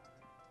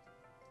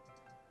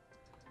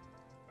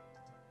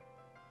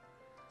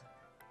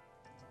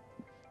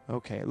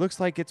 Okay, it looks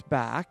like it's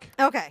back.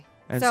 Okay.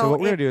 And so what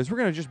we're going to do is we're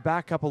going to just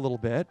back up a little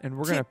bit, and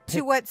we're going to pick...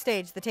 To what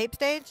stage? The tape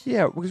stage?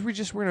 Yeah, because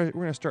we're going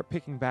to start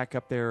picking back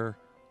up there.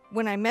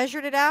 When I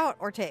measured it out,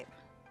 or tape?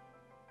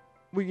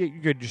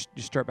 You could just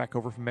start back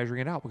over from measuring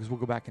it out, because we'll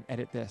go back and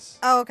edit this.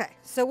 Oh, okay.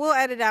 So we'll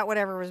edit out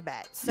whatever was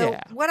bad. So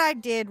yeah. What I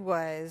did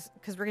was,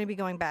 because we're going to be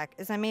going back,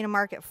 is I made a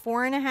mark at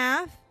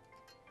 4.5,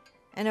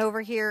 and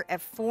over here at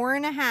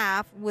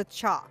 4.5 with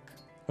chalk.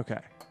 Okay.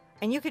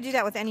 And you could do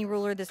that with any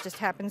ruler. This just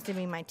happens to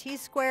be my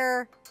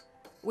T-square.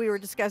 We were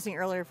discussing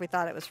earlier if we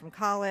thought it was from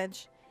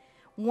college.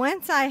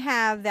 Once I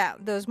have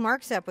those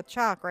marks up with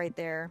chalk right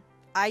there,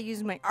 I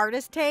use my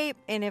artist tape.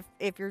 And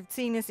if you're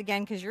seeing this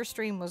again because your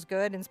stream was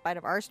good in spite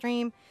of our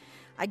stream,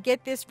 I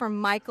get this from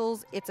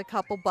Michaels. It's a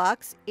couple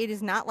bucks. It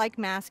is not like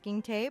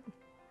masking tape.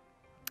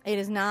 It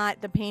is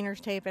not the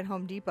painter's tape at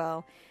Home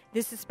Depot.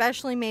 This is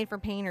specially made for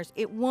painters.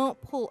 It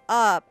won't pull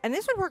up, and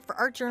this would work for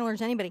art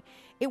journalers, anybody.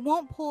 It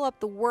won't pull up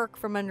the work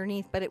from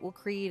underneath, but it will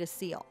create a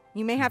seal.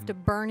 You may have to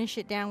burnish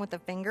it down with a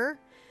finger.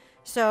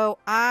 So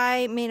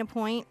I made a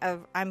point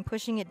of, I'm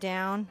pushing it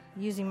down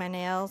using my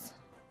nails,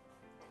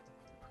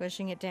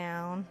 pushing it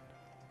down.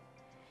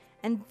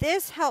 And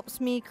this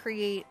helps me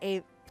create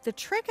the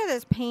trick of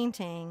this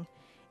painting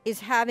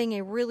is having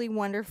a really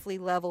wonderfully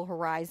level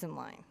horizon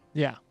line.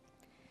 Yeah.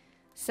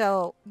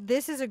 So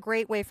this is a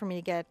great way for me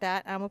to get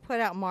that. I'm going to put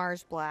out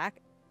Mars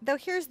Black. Though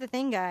here's the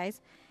thing,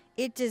 guys.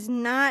 It does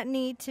not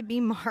need to be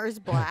Mars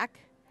Black.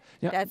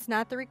 Yeah. That's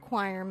not the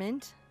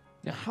requirement.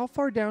 Now, how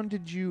far down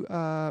did you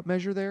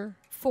measure there?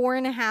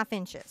 4.5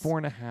 inches.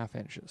 4.5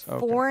 inches.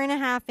 Okay.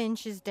 4.5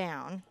 inches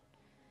down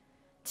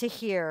to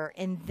here,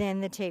 and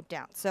then the tape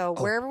down. So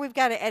wherever we've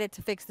got to edit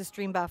to fix the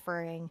stream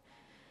buffering,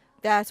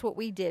 that's what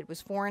we did,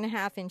 was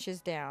 4.5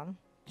 inches down.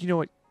 You know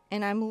what?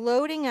 And I'm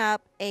loading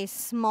up a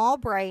small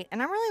bright,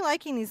 and I'm really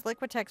liking these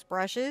Liquitex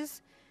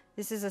brushes.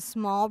 This is a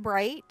small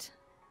bright.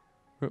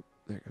 Oh,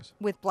 there it goes.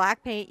 With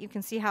black paint. You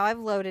can see how I've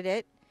loaded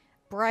it.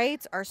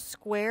 Brights are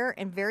square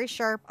and very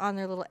sharp on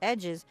their little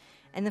edges.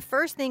 And the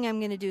first thing I'm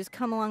going to do is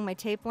come along my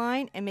tape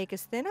line and make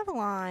as thin of a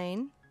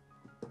line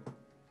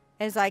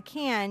as I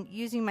can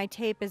using my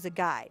tape as a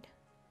guide.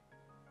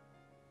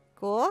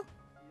 Cool?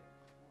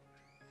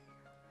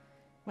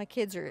 My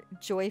kids are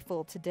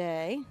joyful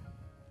today.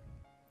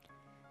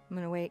 I'm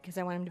going to wait because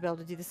I want him to be able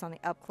to do this on the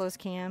up-close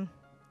cam.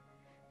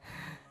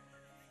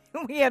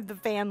 We have the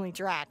family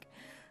track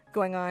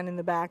going on in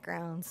the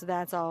background, so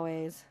that's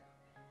always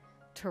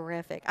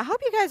terrific. I hope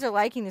you guys are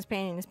liking this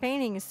painting. This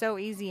painting is so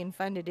easy and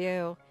fun to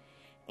do,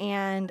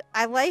 and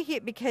I like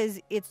it because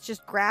it's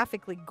just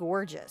graphically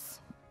gorgeous.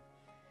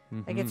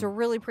 Like, it's a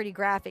really pretty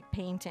graphic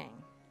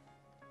painting.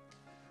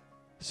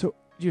 So,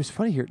 it was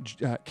funny here.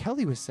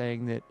 Kelly was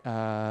saying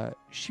that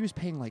she was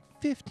paying like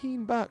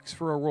 $15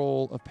 for a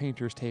roll of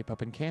painter's tape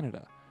up in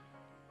Canada,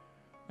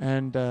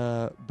 and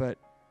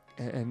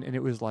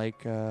it was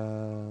like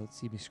let's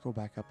see, let me scroll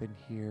back up in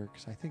here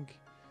because I think,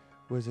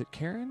 was it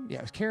Karen? Yeah,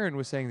 it was Karen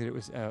was saying that it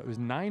was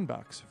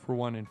 $9 for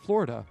one in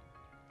Florida,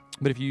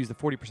 but if you use the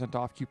 40%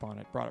 off coupon,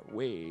 it brought it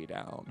way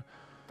down.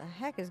 The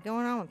heck is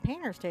going on with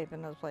painter's tape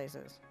in those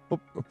places? Well,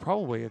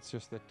 probably it's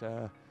just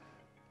that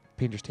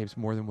painter's tape's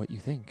more than what you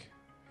think.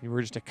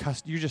 You're just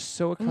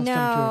so accustomed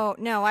to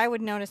it. No, I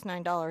would notice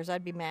 $9.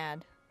 I'd be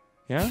mad.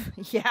 Yeah?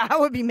 Yeah, I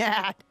would be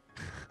mad.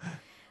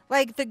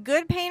 Like the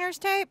good painter's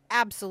tape,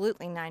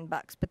 absolutely $9.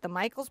 But the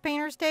Michaels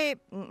painter's tape,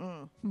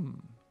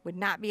 would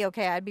not be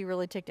okay. I'd be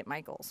really ticked at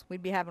Michaels.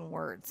 We'd be having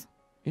words.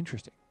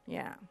 Interesting.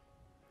 Yeah.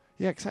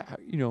 Yeah, because,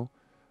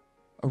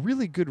 a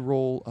really good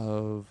roll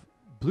of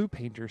blue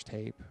painter's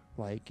tape,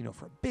 like,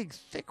 for a big,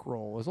 thick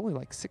roll, is only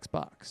like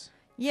 $6.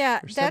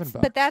 Yeah, that's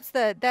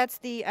the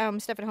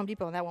stuff at Home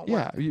Depot, and that won't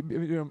work.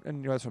 Yeah,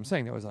 and that's what I'm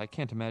saying. That was I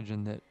can't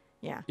imagine that.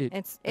 Yeah,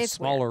 a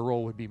smaller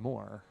roll would be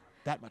more.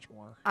 that much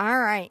more. All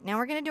right, now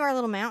we're going to do our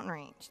little mountain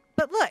range.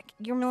 But look,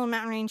 your little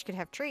mountain range could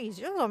have trees.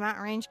 Your little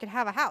mountain range could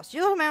have a house.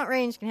 Your little mountain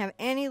range can have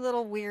any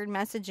little weird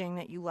messaging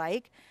that you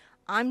like.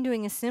 I'm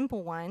doing a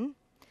simple one.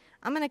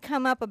 I'm going to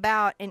come up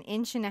about 1.5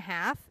 inches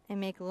and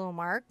make a little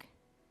mark.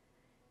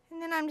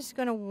 And then I'm just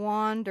going to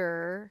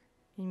wander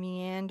and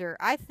meander.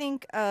 I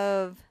think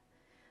of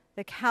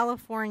the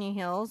California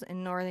hills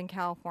in Northern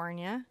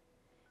California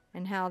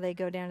and how they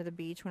go down to the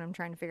beach when I'm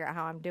trying to figure out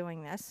how I'm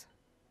doing this.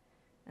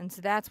 And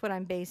so that's what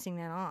I'm basing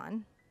that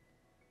on.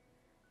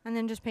 And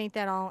then just paint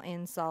that all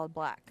in solid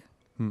black.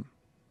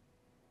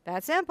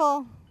 That's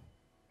simple.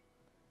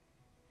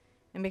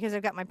 And because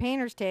I've got my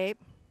painter's tape,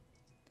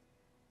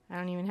 I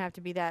don't even have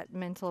to be that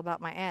mental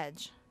about my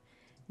edge.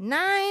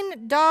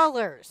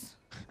 $9.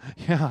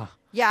 Yeah.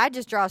 Yeah, I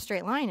just draw a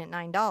straight line at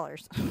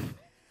 $9.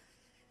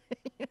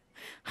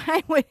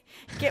 I would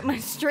get my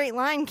straight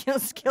line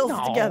skills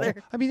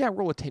together. I mean, that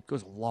roll of tape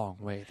goes a long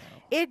way,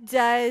 though. It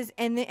does,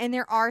 and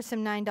there are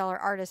some $9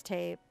 artist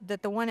tape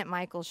that the one at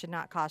Michael's should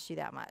not cost you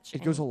that much.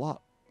 It goes a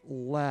lot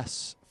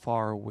less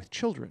far with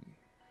children.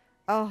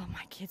 Oh,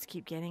 my kids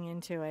keep getting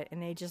into it,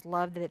 and they just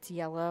love that it's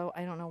yellow.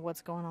 I don't know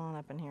what's going on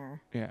up in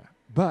here. Yeah,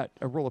 but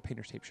a roll of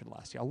painter's tape should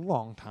last you a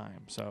long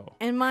time, so.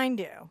 And mine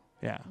do.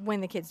 Yeah. When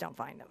the kids don't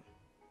find them.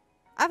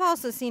 I've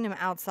also seen them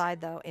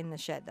outside, though, in the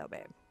shed, though,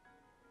 babe.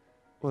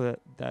 Well,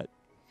 that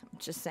I'm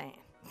just saying.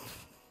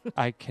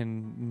 I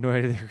can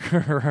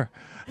neither.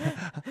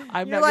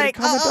 I'm You're not going like,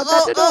 to comment on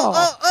that at all.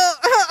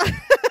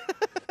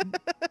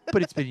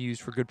 But it's been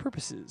used for good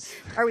purposes.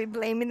 Are we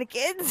blaming the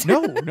kids?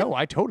 No,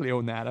 I totally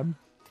own that. I'm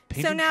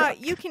painting So now truck.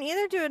 you can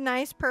either do a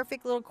nice,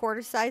 perfect little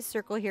quarter-sized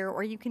circle here,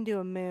 or you can do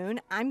a moon.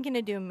 I'm going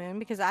to do a moon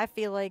because I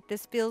feel like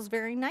this feels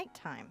very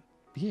nighttime.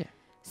 Yeah.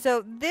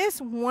 So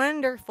this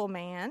wonderful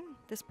man,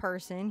 this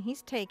person,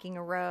 he's taking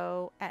a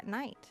row at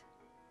night.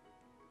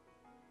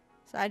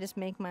 So I just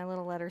make my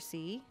little letter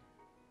C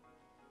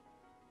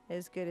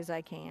as good as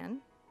I can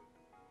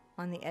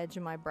on the edge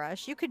of my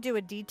brush. You could do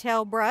a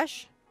detail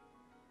brush.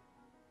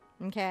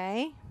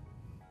 Okay.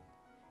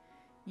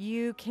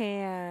 You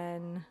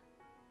can,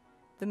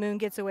 the moon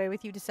gets away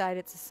with you, decide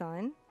it's a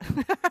sun.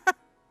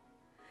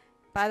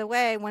 By the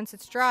way, once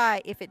it's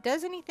dry, if it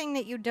does anything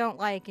that you don't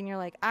like and you're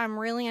like, I'm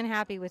really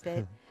unhappy with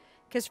it,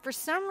 because for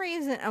some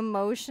reason,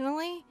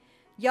 emotionally,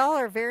 y'all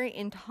are very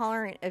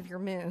intolerant of your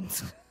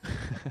moons.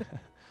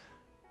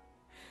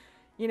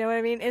 You know what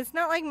I mean? It's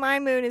not like my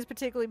moon is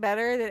particularly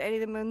better than any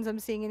of the moons I'm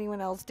seeing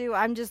anyone else do.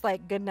 I'm just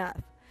like, good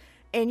enough.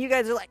 And you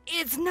guys are like,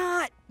 it's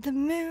not the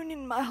moon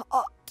in my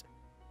heart.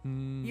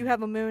 You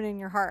have a moon in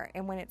your heart.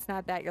 And when it's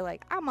not that, you're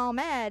like, I'm all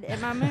mad at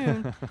my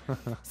moon.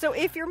 So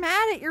if you're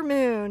mad at your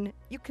moon,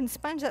 you can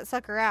sponge that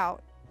sucker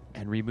out.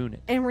 And remoon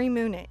it. And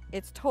remoon it.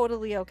 It's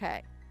totally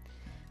okay.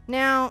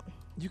 Now,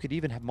 You could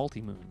even have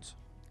multi-moons.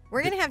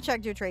 we're going to have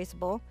Chuck do a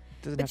traceable.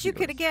 But you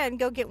could, again,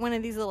 go get one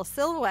of these little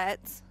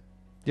silhouettes.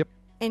 Yep.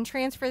 And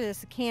transfer this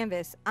to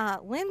canvas.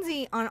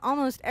 Lindsay, on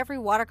almost every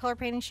watercolor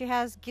painting she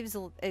has, gives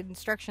an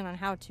instruction on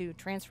how to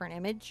transfer an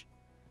image.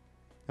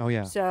 Oh,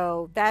 yeah.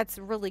 So that's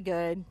really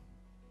good.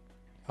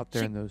 Out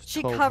there in those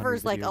She 1200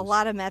 covers like a videos.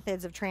 lot of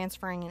methods of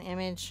transferring an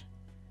image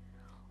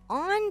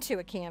onto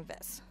a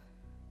canvas.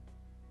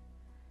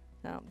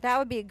 So that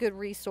would be a good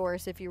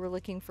resource if you were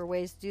looking for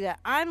ways to do that.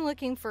 I'm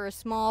looking for a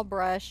small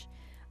brush.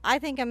 I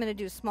think I'm going to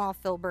do small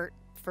Filbert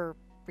for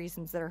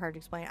reasons that are hard to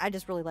explain. I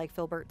just really like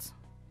Filberts.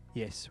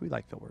 Yes, we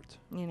like Filberts.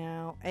 You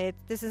know,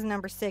 this is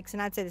number 6,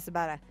 and I'd say this is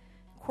about a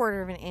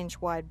 1/4 of an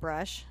inch wide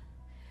brush.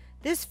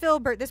 This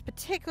Filbert, this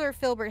particular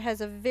Filbert,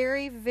 has a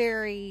very,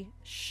 very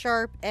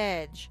sharp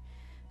edge,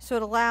 so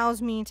it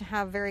allows me to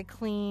have very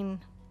clean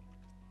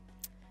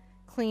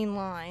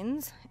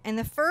lines. And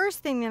the first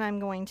thing that I'm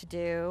going to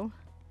do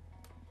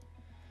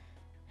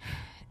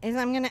is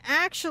I'm going to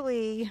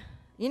actually,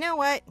 you know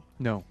what?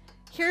 No.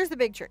 Here's the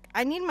big trick.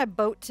 I need my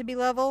boat to be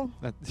level.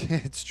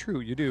 It's true,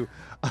 you do.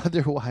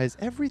 Otherwise,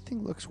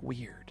 everything looks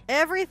weird.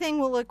 Everything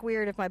will look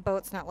weird if my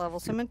boat's not level,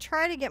 so I'm going to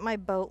try to get my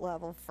boat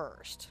level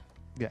first.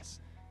 Yes.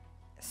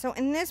 So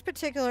in this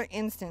particular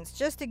instance,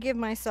 just to give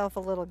myself a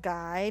little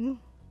guide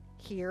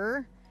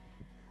here,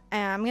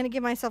 I'm going to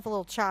give myself a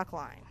little chalk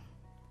line.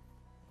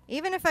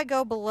 Even if I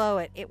go below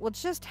it, it will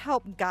just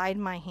help guide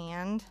my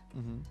hand.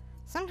 Mm-hmm.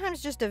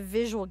 Sometimes just a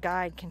visual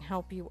guide can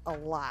help you a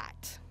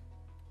lot.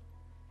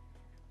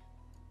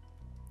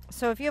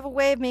 So if you have a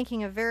way of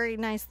making a very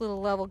nice little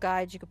level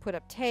guide, you could put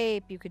up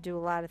tape, you could do a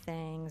lot of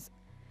things,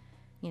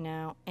 you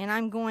know. And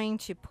I'm going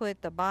to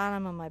put the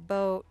bottom of my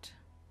boat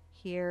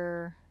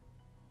here.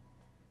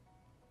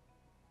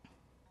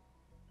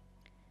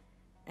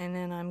 And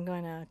then I'm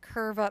going to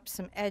curve up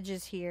some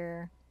edges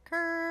here.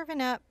 Curving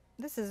up.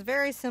 This is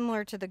very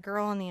similar to the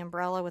girl in the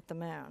umbrella with the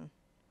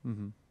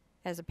moon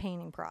as a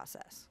painting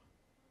process.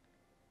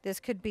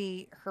 This could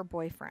be her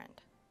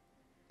boyfriend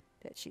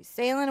that she's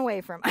sailing away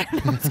from. I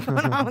don't know what's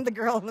going on with the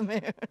girl in the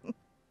moon.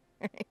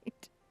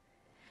 Right?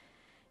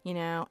 You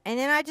know, and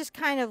then I just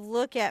kind of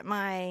look at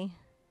my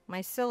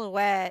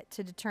silhouette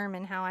to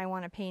determine how I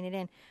want to paint it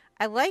in.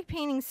 I like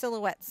painting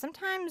silhouettes.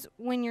 Sometimes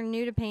when you're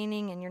new to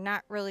painting and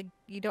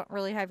you don't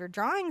really have your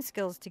drawing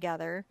skills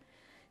together,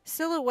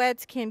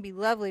 silhouettes can be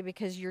lovely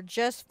because you're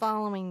just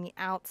following the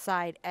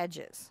outside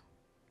edges.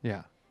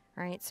 Yeah.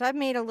 Right? So I've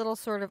made a little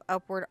sort of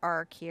upward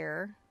arc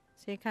here.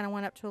 So you kind of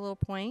went up to a little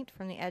point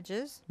from the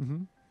edges.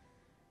 Mm-hmm.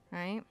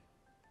 Right?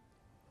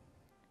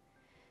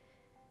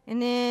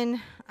 And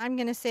then I'm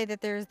going to say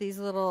that there's these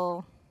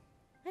little,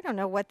 I don't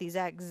know what these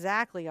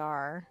exactly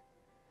are,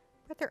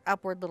 but they're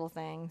upward little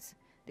things.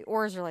 The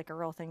oars are like a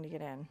real thing to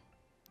get in.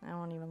 I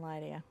won't even lie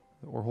to you.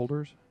 The oar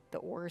holders? The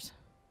oars.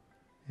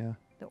 Yeah.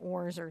 The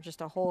oars are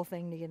just a whole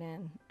thing to get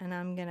in. And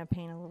I'm going to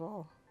paint a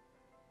little.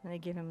 I'm going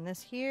to give him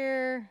this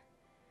here.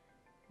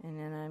 And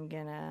then I'm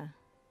going to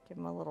give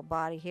him a little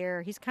body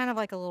here. He's kind of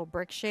like a little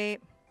brick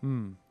shape.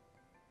 Hmm.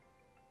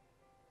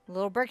 A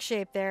little brick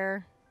shape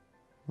there.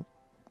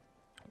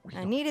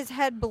 I need his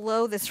head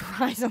below this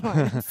horizon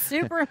line. It's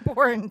super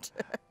important.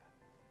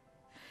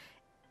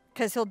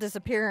 Because he'll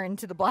disappear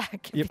into the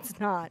black if it's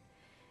not.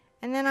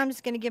 And then I'm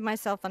just going to give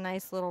myself a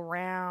nice little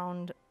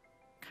round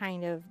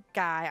kind of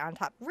guy on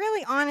top.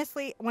 Really,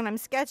 honestly, when I'm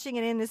sketching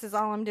it in, this is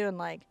all I'm doing.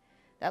 Like,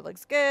 that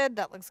looks good,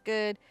 that looks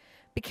good.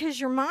 Because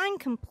your mind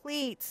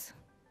completes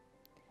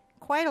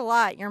quite a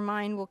lot. Your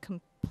mind will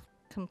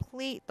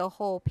complete the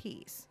whole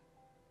piece.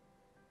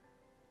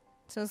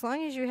 So as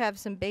long as you have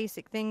some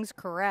basic things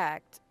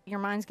correct, your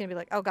mind's going to be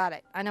like, oh, got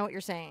it. I know what you're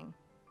saying.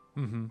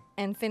 Mm-hmm.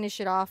 And finish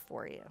it off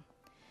for you.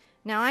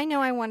 Now, I know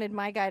I wanted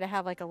my guy to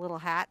have like a little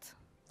hat.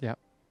 Yep.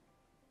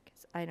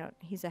 Because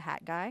he's a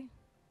hat guy.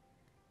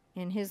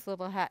 And his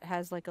little hat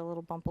has like a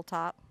little bumple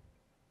top.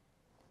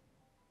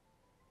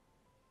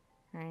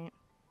 Right?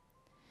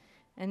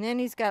 And then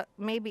he's got,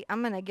 maybe,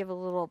 I'm going to give a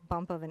little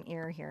bump of an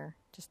ear here,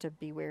 just to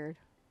be weird.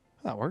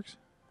 That works.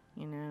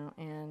 You know,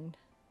 and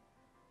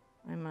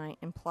I might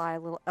imply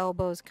little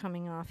elbows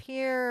coming off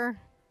here.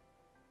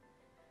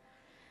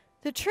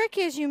 The trick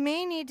is you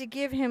may need to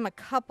give him a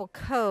couple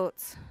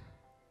coats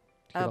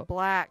of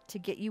black to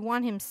get, you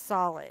want him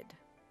solid.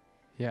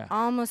 Yeah.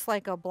 Almost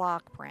like a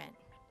block print.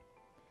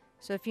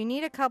 So if you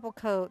need a couple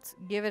coats,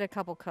 give it a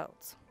couple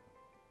coats.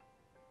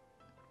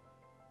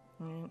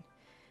 Right.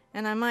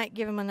 And I might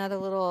give him another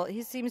little,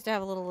 he seems to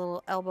have a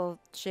little elbow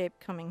shape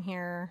coming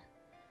here.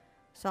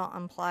 So I'll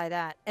imply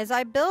that. As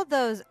I build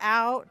those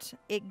out,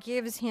 it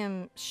gives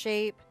him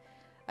shape.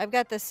 I've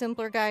got the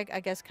simpler guy, I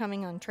guess,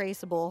 coming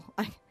untraceable.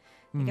 I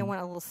think I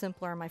went a little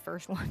simpler on my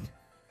first one.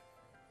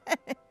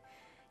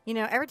 You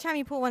know, every time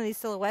you pull one of these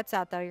silhouettes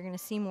out, though, you're going to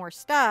see more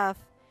stuff.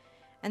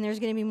 And there's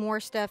going to be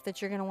more stuff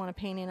that you're going to want to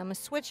paint in. I'm going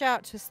to switch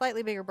out to a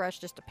slightly bigger brush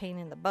just to paint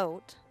in the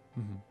boat.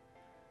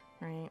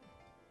 Mm-hmm. Right?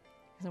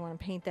 Because I want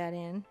to paint that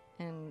in.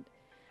 And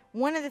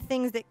one of the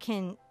things that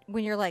can,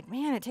 when you're like,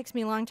 man, it takes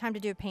me a long time to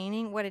do a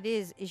painting, what it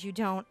is you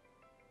don't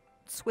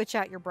switch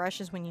out your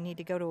brushes when you need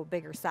to go to a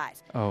bigger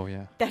size. Oh,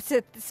 yeah. That's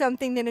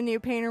something that a new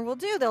painter will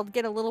do. They'll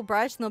get a little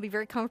brush, and they'll be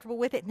very comfortable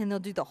with it, and then they'll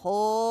do the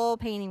whole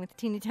painting with a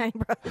teeny tiny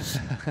brush.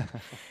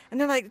 And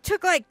they're like, it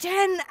took like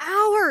 10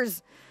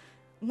 hours.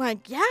 I'm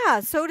like, yeah,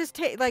 so does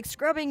like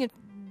scrubbing a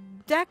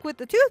deck with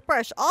the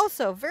toothbrush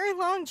also. Very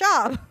long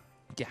job.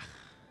 Yeah.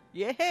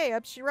 Yay,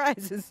 up she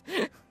rises.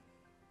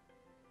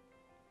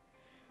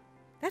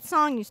 That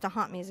song used to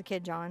haunt me as a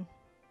kid, John.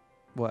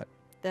 What?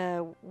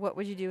 What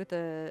would you do with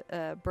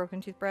the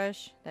broken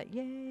toothbrush? That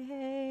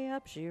yay,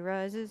 up she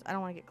rises. I don't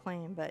want to get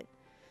claimed, but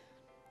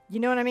you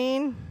know what I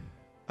mean?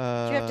 Do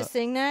you have to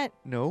sing that?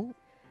 No.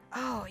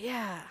 Oh,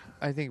 yeah.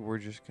 I think we're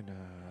just going to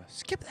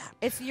skip that.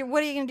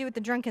 What are you going to do with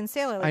the drunken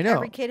sailor? Like, I know.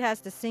 Every kid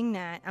has to sing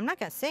that. I'm not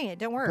going to sing it.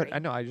 Don't worry. But I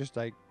know. I just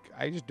don't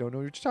know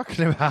what you're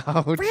talking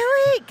about.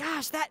 Really?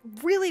 Gosh, that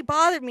really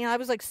bothered me. I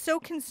was like so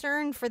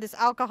concerned for this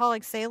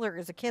alcoholic sailor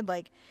as a kid,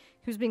 like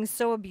he was being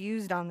so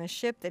abused on this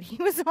ship that he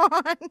was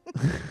on.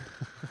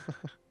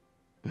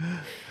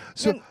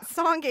 So the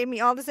song gave me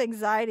all this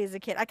anxiety as a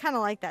kid. I kind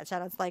of like that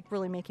shot. It's like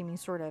really making me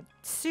sort of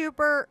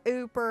super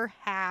uber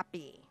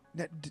happy.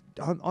 Now,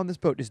 on this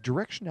boat, is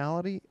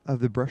directionality of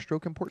the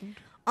brushstroke important?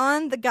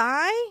 On the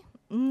guy,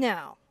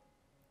 no.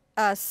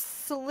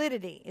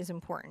 Solidity is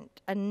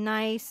important. A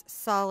nice,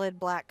 solid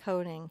black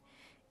coating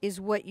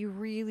is what you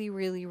really,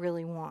 really,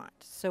 really want.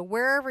 So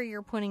wherever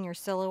you're putting your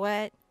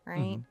silhouette, right,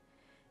 mm-hmm.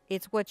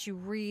 It's what you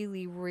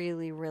really,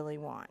 really, really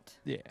want.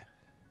 Yeah.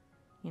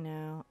 You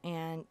know,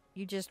 and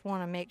you just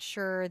want to make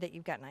sure that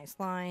you've got nice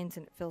lines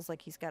and it feels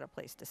like he's got a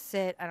place to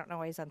sit. I don't know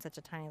why he's on such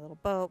a tiny little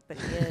boat, but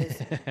he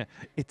is.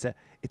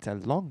 It's a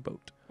long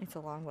boat. It's a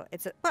long boat.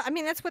 Well, I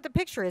mean, that's what the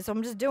picture is, so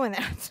I'm just doing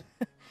that.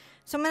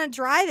 So I'm going to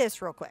dry this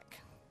real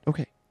quick.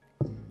 Okay.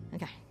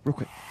 Okay. Real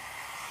quick.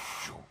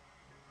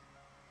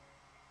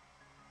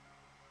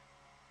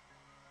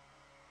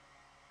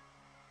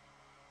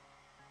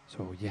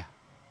 So, yeah.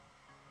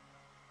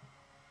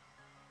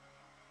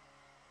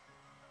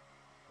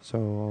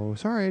 So,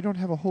 sorry, I don't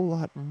have a whole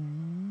lot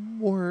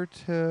more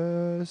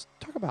to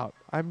talk about.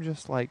 I'm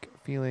just, like,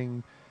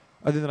 feeling,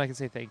 other than I can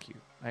say thank you.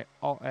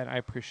 And I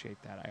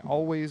appreciate that. I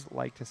always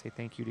like to say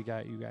thank you to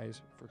you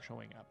guys for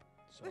showing up.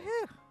 So.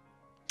 Woohoo.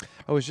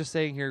 I was just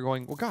saying here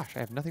going, well, gosh, I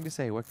have nothing to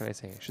say. What could I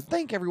say? I should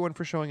thank everyone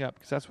for showing up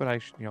because that's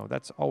what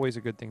that's always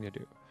a good thing to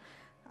do.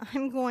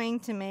 I'm going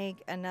to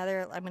make I'm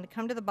going to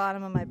come to the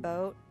bottom of my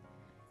boat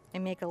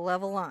and make a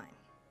level line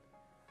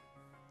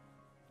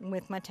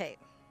with my tape.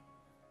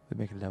 We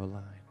make a level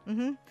line.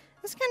 Mm-hmm.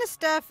 This kind of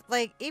stuff,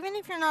 like, even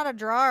if you're not a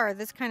drawer,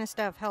 this kind of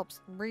stuff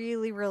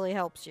really, really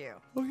helps you.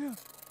 Oh, yeah. And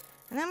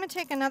then I'm going to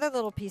take another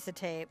little piece of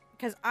tape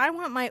because I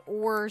want my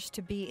oars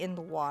to be in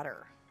the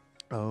water.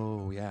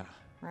 Oh, yeah.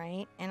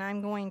 Right? And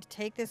I'm going to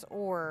take this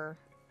oar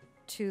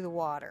to the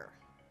water.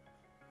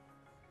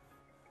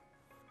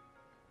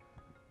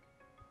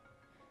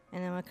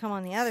 And then I'm going to come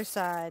on the other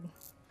side.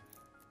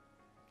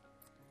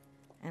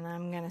 And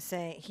I'm going to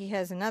say, he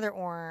has another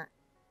oar.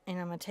 And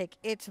I'm going to take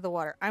it to the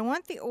water. I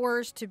want the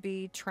oars to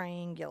be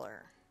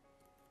triangular.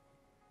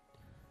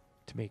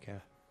 To make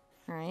a...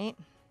 Right?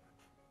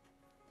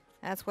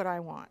 That's what I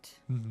want.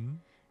 Mm-hmm.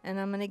 And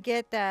I'm going to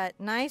get that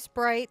nice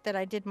bright that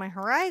I did my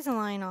horizon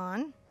line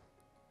on.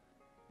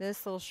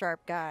 This little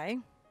sharp guy.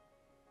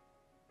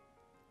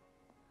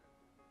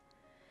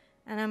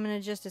 And I'm going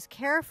to just as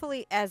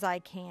carefully as I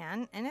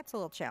can, and it's a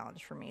little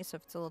challenge for me, so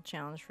if it's a little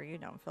challenge for you,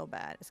 don't feel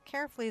bad. As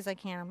carefully as I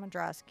can, I'm going to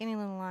draw a skinny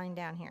little line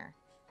down here.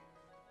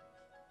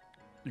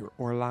 Your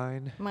oar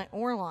line? My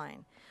oar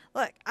line.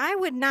 Look, I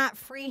would not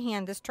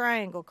freehand this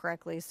triangle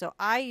correctly, so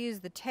I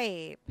use the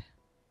tape.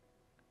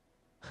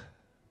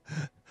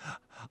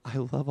 I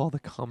love all the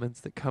comments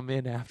that come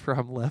in after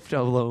I'm left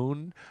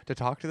alone to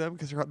talk to them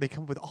because they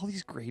come with all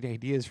these great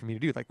ideas for me to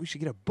do. Like, we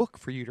should get a book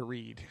for you to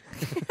read.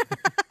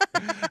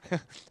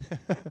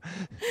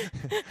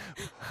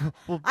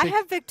 I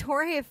have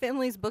Victoria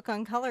Finley's book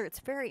on color. It's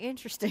very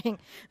interesting.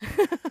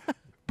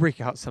 Break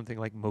out something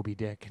like Moby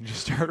Dick and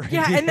just start reading.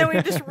 Yeah, and then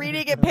we're just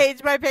reading it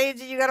page by page,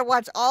 and you got to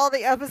watch all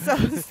the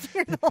episodes to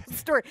hear the whole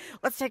story.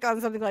 Let's take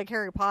on something like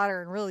Harry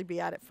Potter and really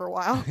be at it for a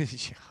while.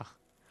 Yeah.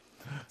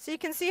 So you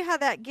can see how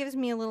that gives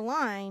me a little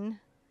line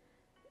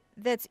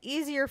that's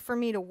easier for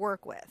me to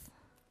work with.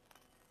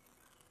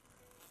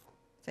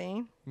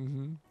 See?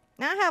 Mm-hmm.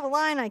 Now I have a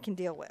line I can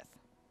deal with.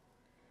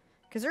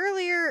 Because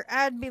earlier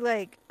I'd be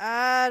like,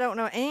 I don't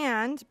know,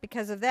 and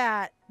because of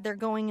that, they're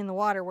going in the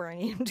water where I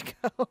need them to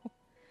go.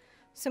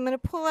 So I'm going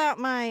to pull out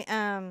my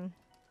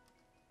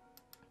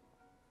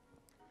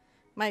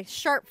my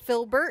sharp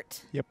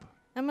Filbert. Yep.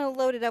 I'm going to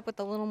load it up with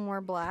a little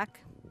more black.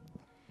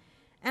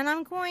 And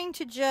I'm going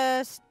to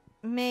just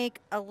make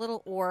a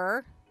little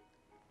oar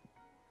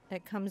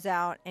that comes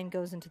out and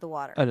goes into the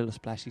water. A little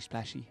splashy,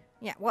 splashy.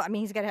 Yeah, well, I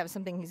mean, he's got to have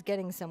something he's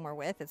getting somewhere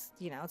with. It's,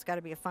 it's got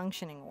to be a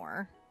functioning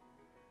oar.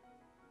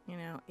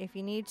 If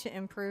you need to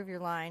improve your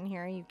line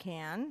here, you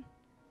can.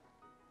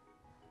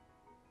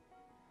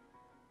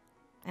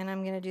 And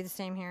I'm going to do the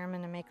same here. I'm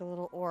going to make a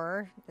little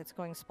oar that's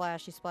going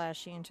splashy,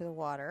 splashy into the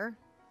water.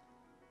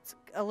 It's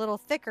a little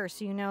thicker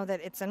so you know that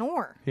it's an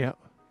oar. Yeah.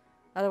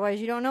 Otherwise,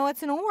 you don't know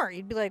it's an oar.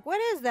 You'd be like, what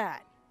is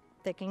that?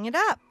 Thickening it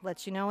up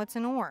lets you know it's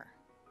an oar.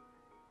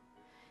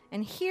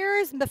 And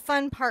here's the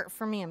fun part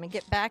for me. I'm going to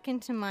get back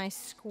into my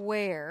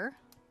square.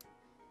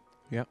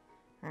 Yep.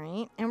 All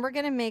right. And we're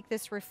going to make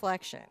this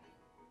reflection.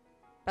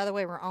 By the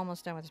way, we're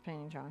almost done with this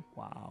painting, John.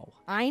 Wow.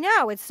 I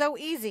know. It's so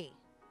easy.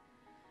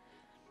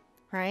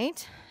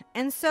 Right?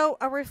 And so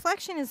a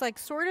reflection is like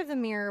sort of the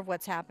mirror of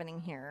what's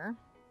happening here.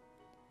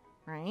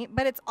 Right?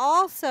 But it's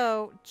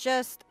also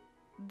just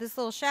this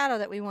little shadow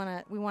that we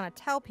want to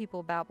tell people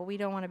about, but we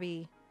don't want to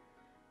be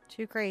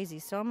too crazy.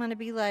 So I'm going to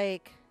be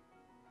like,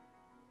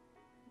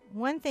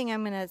 one thing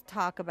I'm going to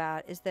talk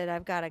about is that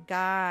I've got a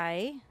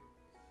guy.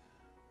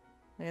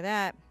 Look at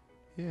that.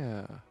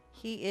 Yeah.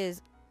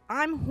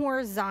 I'm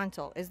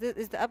horizontal. Is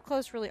the up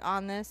close really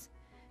on this?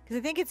 Because I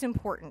think it's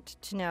important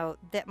to know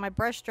that my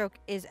brush stroke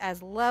is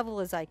as level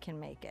as I can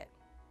make it.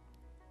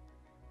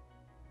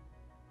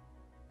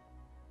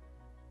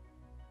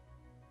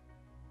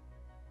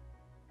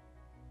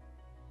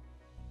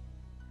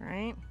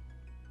 Right?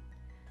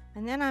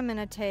 And then I'm going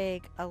to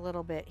take a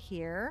little bit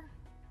here.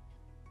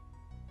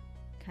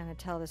 Kind of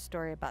tell the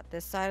story about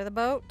this side of the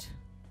boat.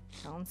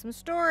 Telling some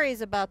stories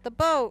about the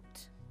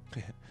boat.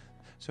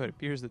 So it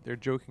appears that they're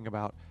joking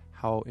about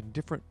how in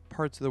different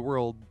parts of the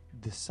world,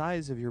 the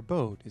size of your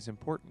boat is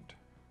important.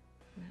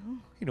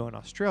 Well, In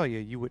Australia,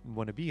 you wouldn't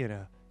want to be in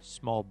a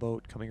small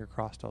boat coming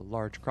across a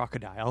large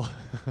crocodile.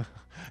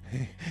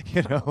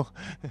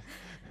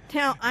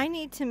 Now, I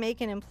need to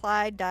make an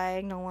implied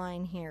diagonal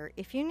line here.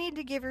 If you need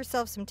to give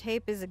yourself some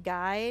tape as a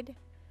guide,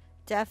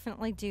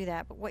 definitely do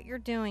that. But what you're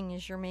doing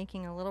is you're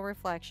making a little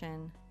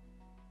reflection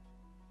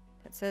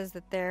that says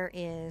that there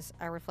is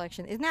a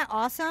reflection. Isn't that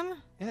awesome?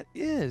 It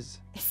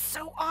is. It's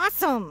so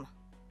awesome.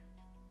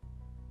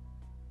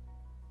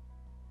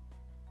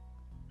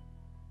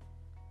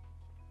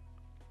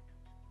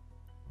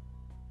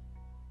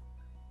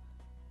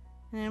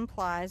 And it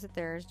implies that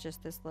there's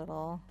just this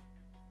little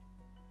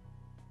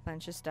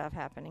bunch of stuff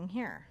happening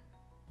here.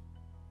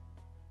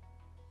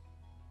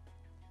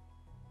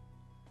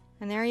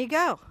 And there you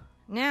go.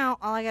 Now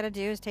all I got to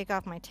do is take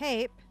off my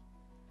tape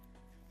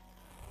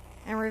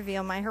and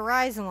reveal my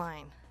horizon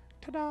line.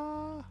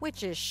 Ta-da!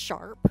 Which is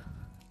sharp.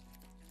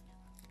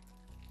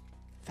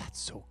 That's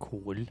so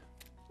cool.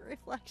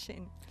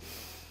 Reflection.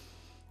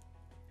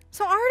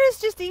 So art is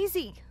just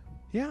easy.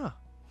 Yeah.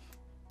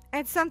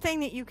 It's something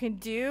that you can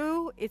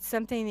do. It's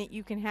something that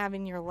you can have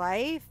in your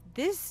life.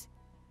 This,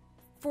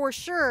 for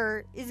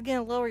sure, is going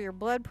to lower your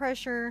blood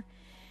pressure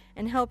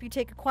and help you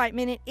take a quiet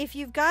minute. If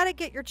you've got to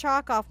get your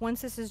chalk off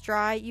once this is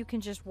dry, you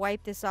can just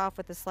wipe this off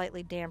with a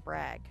slightly damp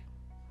rag.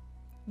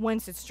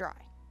 Once it's dry.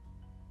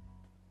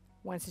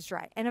 Once it's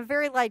dry. And a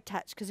very light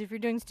touch, because if you're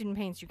doing student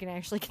paints, you can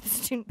actually get the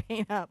student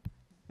paint up.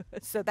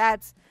 So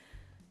that's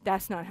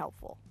not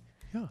helpful.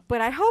 Yeah.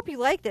 But I hope you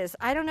like this.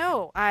 I don't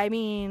know. I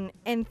mean,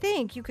 and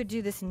think you could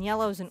do this in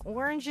yellows and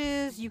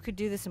oranges. You could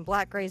do this in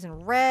black, grays,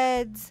 and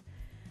reds.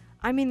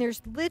 I mean,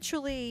 there's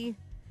literally...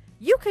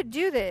 You could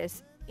do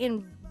this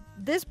in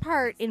this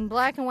part in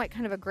black and white,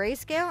 kind of a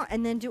grayscale,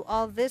 and then do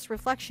all this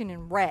reflection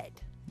in red.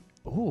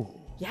 Ooh.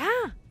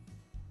 Yeah.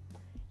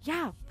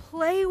 Yeah.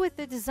 Play with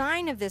the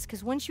design of this,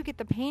 because once you get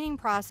the painting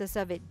process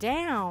of it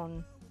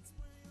down...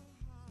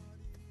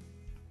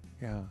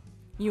 Yeah.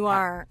 You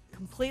are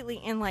completely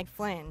in like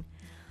Flynn.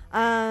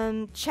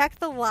 Check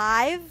the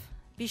live.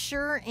 Be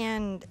sure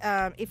and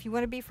if you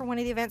want to be for one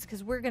of the events,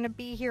 because we're going to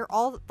be here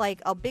all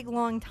like a big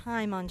long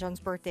time on John's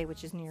birthday,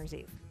 which is New Year's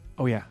Eve.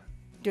 Oh, yeah.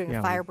 Doing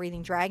a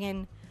fire-breathing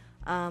dragon.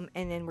 And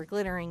then we're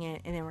glittering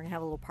it, and then we're going to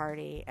have a little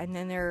party. And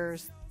then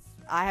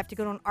I have to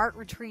go to an art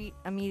retreat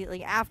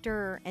immediately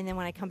after. And then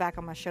when I come back,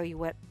 I'm going to show you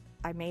what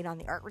I made on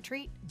the art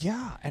retreat.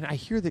 Yeah, and I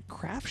hear that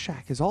Craft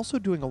Shack is also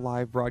doing a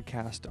live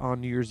broadcast on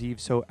New Year's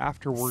Eve, so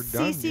after we're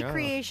done... CC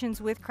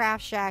Creations with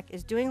Craft Shack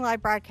is doing a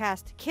live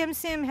broadcast. Kim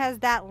Sim has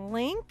that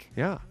link.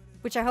 Yeah.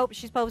 Which I hope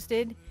she's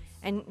posted,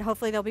 and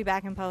hopefully they'll be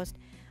back and post.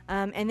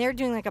 And they're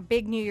doing like a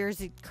big New Year's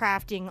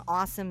crafting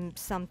awesome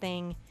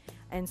something.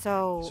 And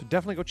so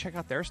definitely go check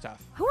out their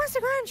stuff. Who wants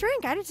to go out and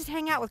drink? I'd just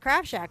hang out with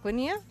Craft Shack,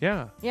 wouldn't you?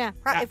 Yeah. Yeah.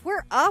 If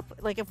we're up,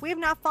 like if we have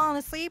not fallen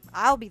asleep,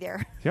 I'll be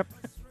there. Yep.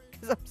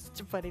 Because I'm such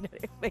a funny nut.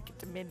 I make it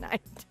to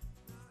midnight.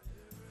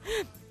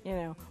 You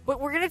know. But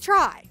we're going to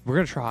try. We're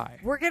going to try.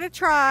 We're going to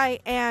try,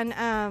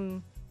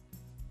 and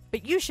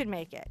but you should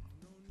make it.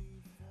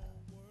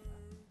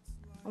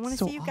 I want to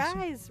So see you awesome.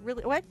 guys.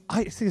 Really, what?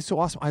 I think it's so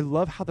awesome. I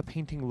love how the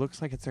painting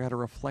looks like it's got a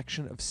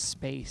reflection of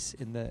space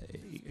in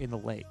the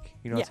lake.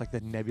 You know, Yeah. it's like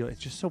the nebula.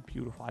 It's just so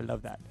beautiful. I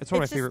love that. It's one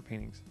of my It's favorite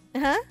paintings.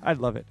 Huh? I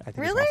love it. I think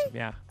Really? it's awesome.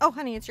 Yeah. Oh,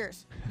 honey, it's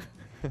yours.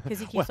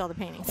 Because he keeps all the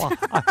paintings. Well,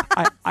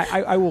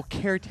 I will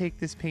caretake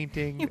this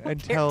painting You will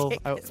until,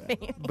 caretake this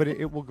painting. but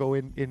it will go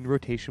in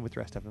rotation with the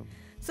rest of them.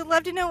 So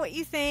love to know what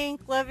you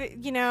think. Love it,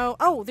 you know.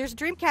 Oh, there's a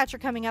Dreamcatcher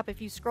coming up. If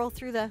you scroll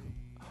through the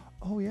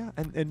Oh yeah,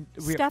 and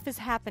stuff is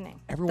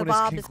happening. everyone the is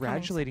Bob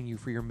congratulating you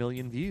for your 1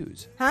 million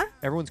views. Huh?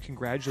 Everyone's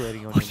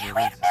congratulating you on Oh, your yeah, 1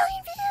 we million had 1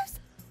 million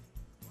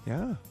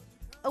views.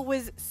 Yeah. It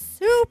was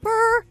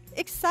super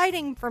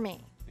exciting for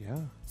me. Yeah. I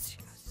was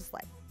just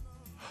like,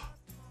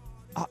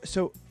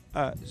 So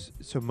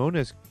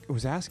Mona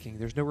was asking.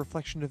 There's no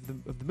reflection of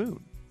the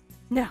moon.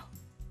 no,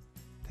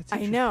 That's I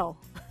interesting. know.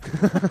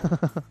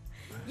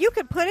 You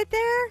could put it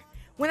there.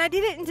 When I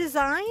did it in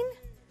design,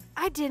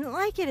 I didn't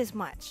like it as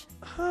much.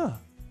 Huh.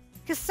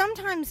 Because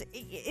sometimes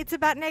it's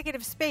about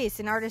negative space,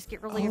 and artists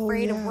get really Oh,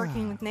 afraid of yeah.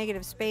 working with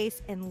negative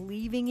space and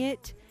leaving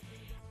it.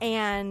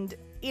 And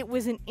it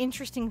was an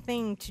interesting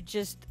thing to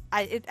just...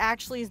 it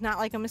actually is not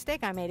like a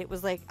mistake I made. It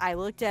was like I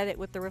looked at it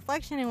with the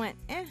reflection and went,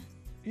 eh.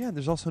 Yeah.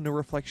 There's also no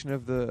reflection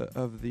of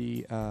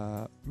the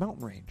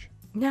mountain range.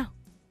 No.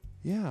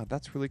 Yeah,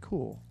 that's really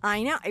cool.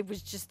 I know. It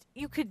was just...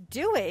 You could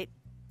do it,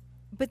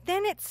 but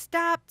then it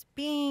stopped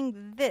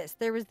being this.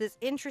 There was this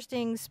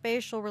interesting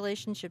spatial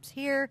relationships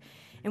here.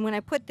 And when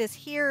I put this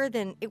here,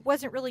 then it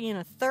wasn't really in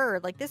a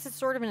third. Like, this is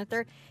sort of in a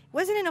third. It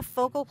wasn't in a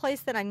focal place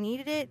that I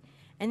needed it.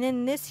 And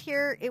then this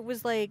here, it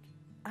was like,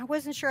 I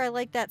wasn't sure I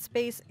liked that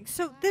space.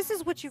 So this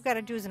is what you've got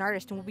to do as an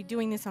artist. And we'll be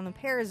doing this on the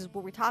pairs, is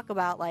where we talk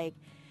about, like,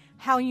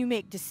 how you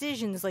make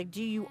decisions. Like,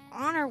 do you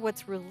honor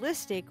what's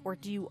realistic, or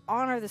do you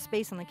honor the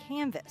space on the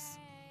canvas?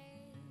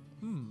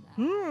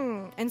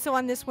 And so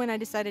on this one, I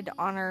decided to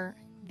honor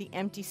the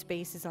empty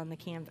spaces on the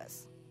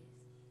canvas.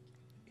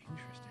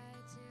 Interesting.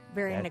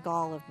 Very That-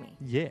 Nagal of me.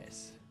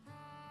 Yes.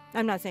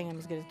 I'm not saying I'm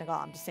as good as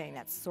Nagal. I'm just saying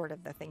that's sort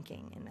of the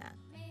thinking in that,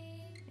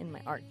 in my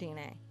art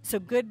DNA. So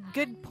good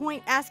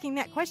point asking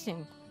that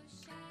question.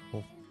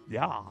 Well,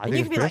 yeah. I And think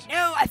you can be it's like,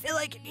 no, I feel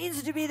like it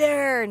needs to be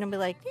there. And I'll be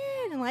like, yeah,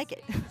 I didn't like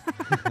it.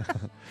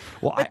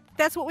 well, But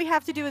that's what we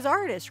have to do as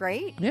artists,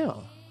 right? yeah.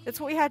 That's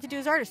what we have to do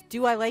as artists.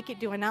 Do I like it?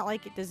 Do I not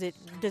like it? Does it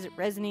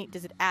resonate?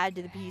 Does it add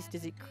to the piece?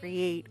 Does it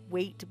create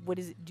weight? What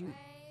does it do?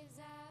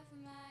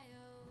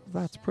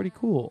 That's pretty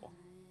cool.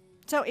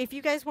 So if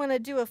you guys want to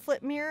do a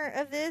flip mirror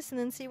of this and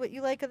then see what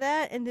you like of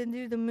that, and then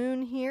do the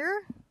moon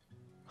here,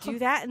 do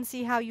that and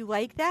see how you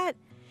like that.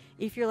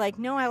 If you're like,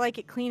 no, I like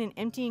it clean and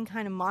empty and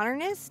kind of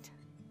modernist.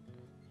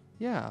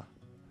 Yeah.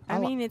 I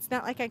mean, it's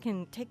not like I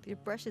can take the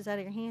brushes out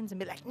of your hands and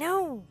be like,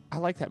 no. I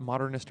like that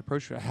modernist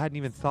approach to it. I hadn't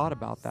even thought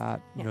about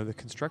that. Yeah. You know, the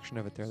construction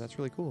of it there. That's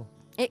really cool.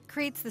 It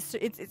creates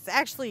it's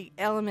actually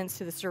elements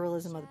to the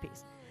surrealism of the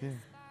piece. Yeah.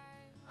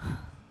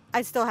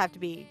 I still have to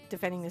be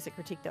defending this at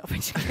Critique though.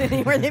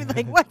 Where they're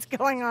like, what's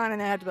going on?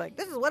 And I have to be like,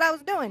 this is what I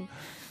was doing.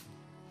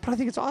 But I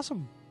think it's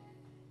awesome.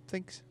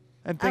 Thanks.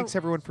 And thanks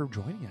everyone for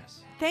joining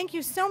us. Thank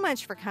you so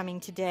much for coming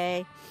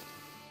today.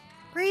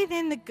 Breathe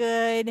in the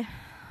good.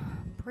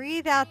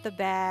 Breathe out the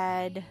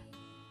bad.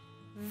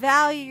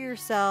 Value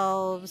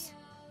yourselves.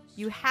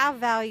 You have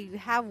value. You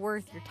have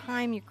worth. Your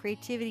time, your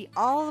creativity,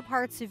 all the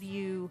parts of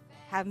you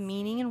have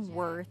meaning and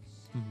worth.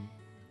 Mm-hmm.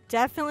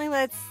 Definitely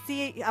let's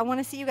see. I want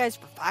to see you guys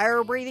for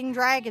fire-breathing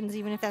dragons,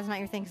 even if that's not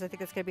your thing, because I think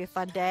that's going to be a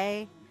fun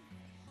day.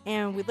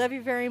 And we love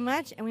you very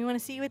much, and we want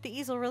to see you at the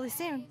easel really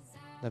soon.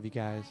 Love you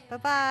guys.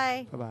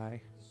 Bye-bye.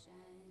 Bye-bye.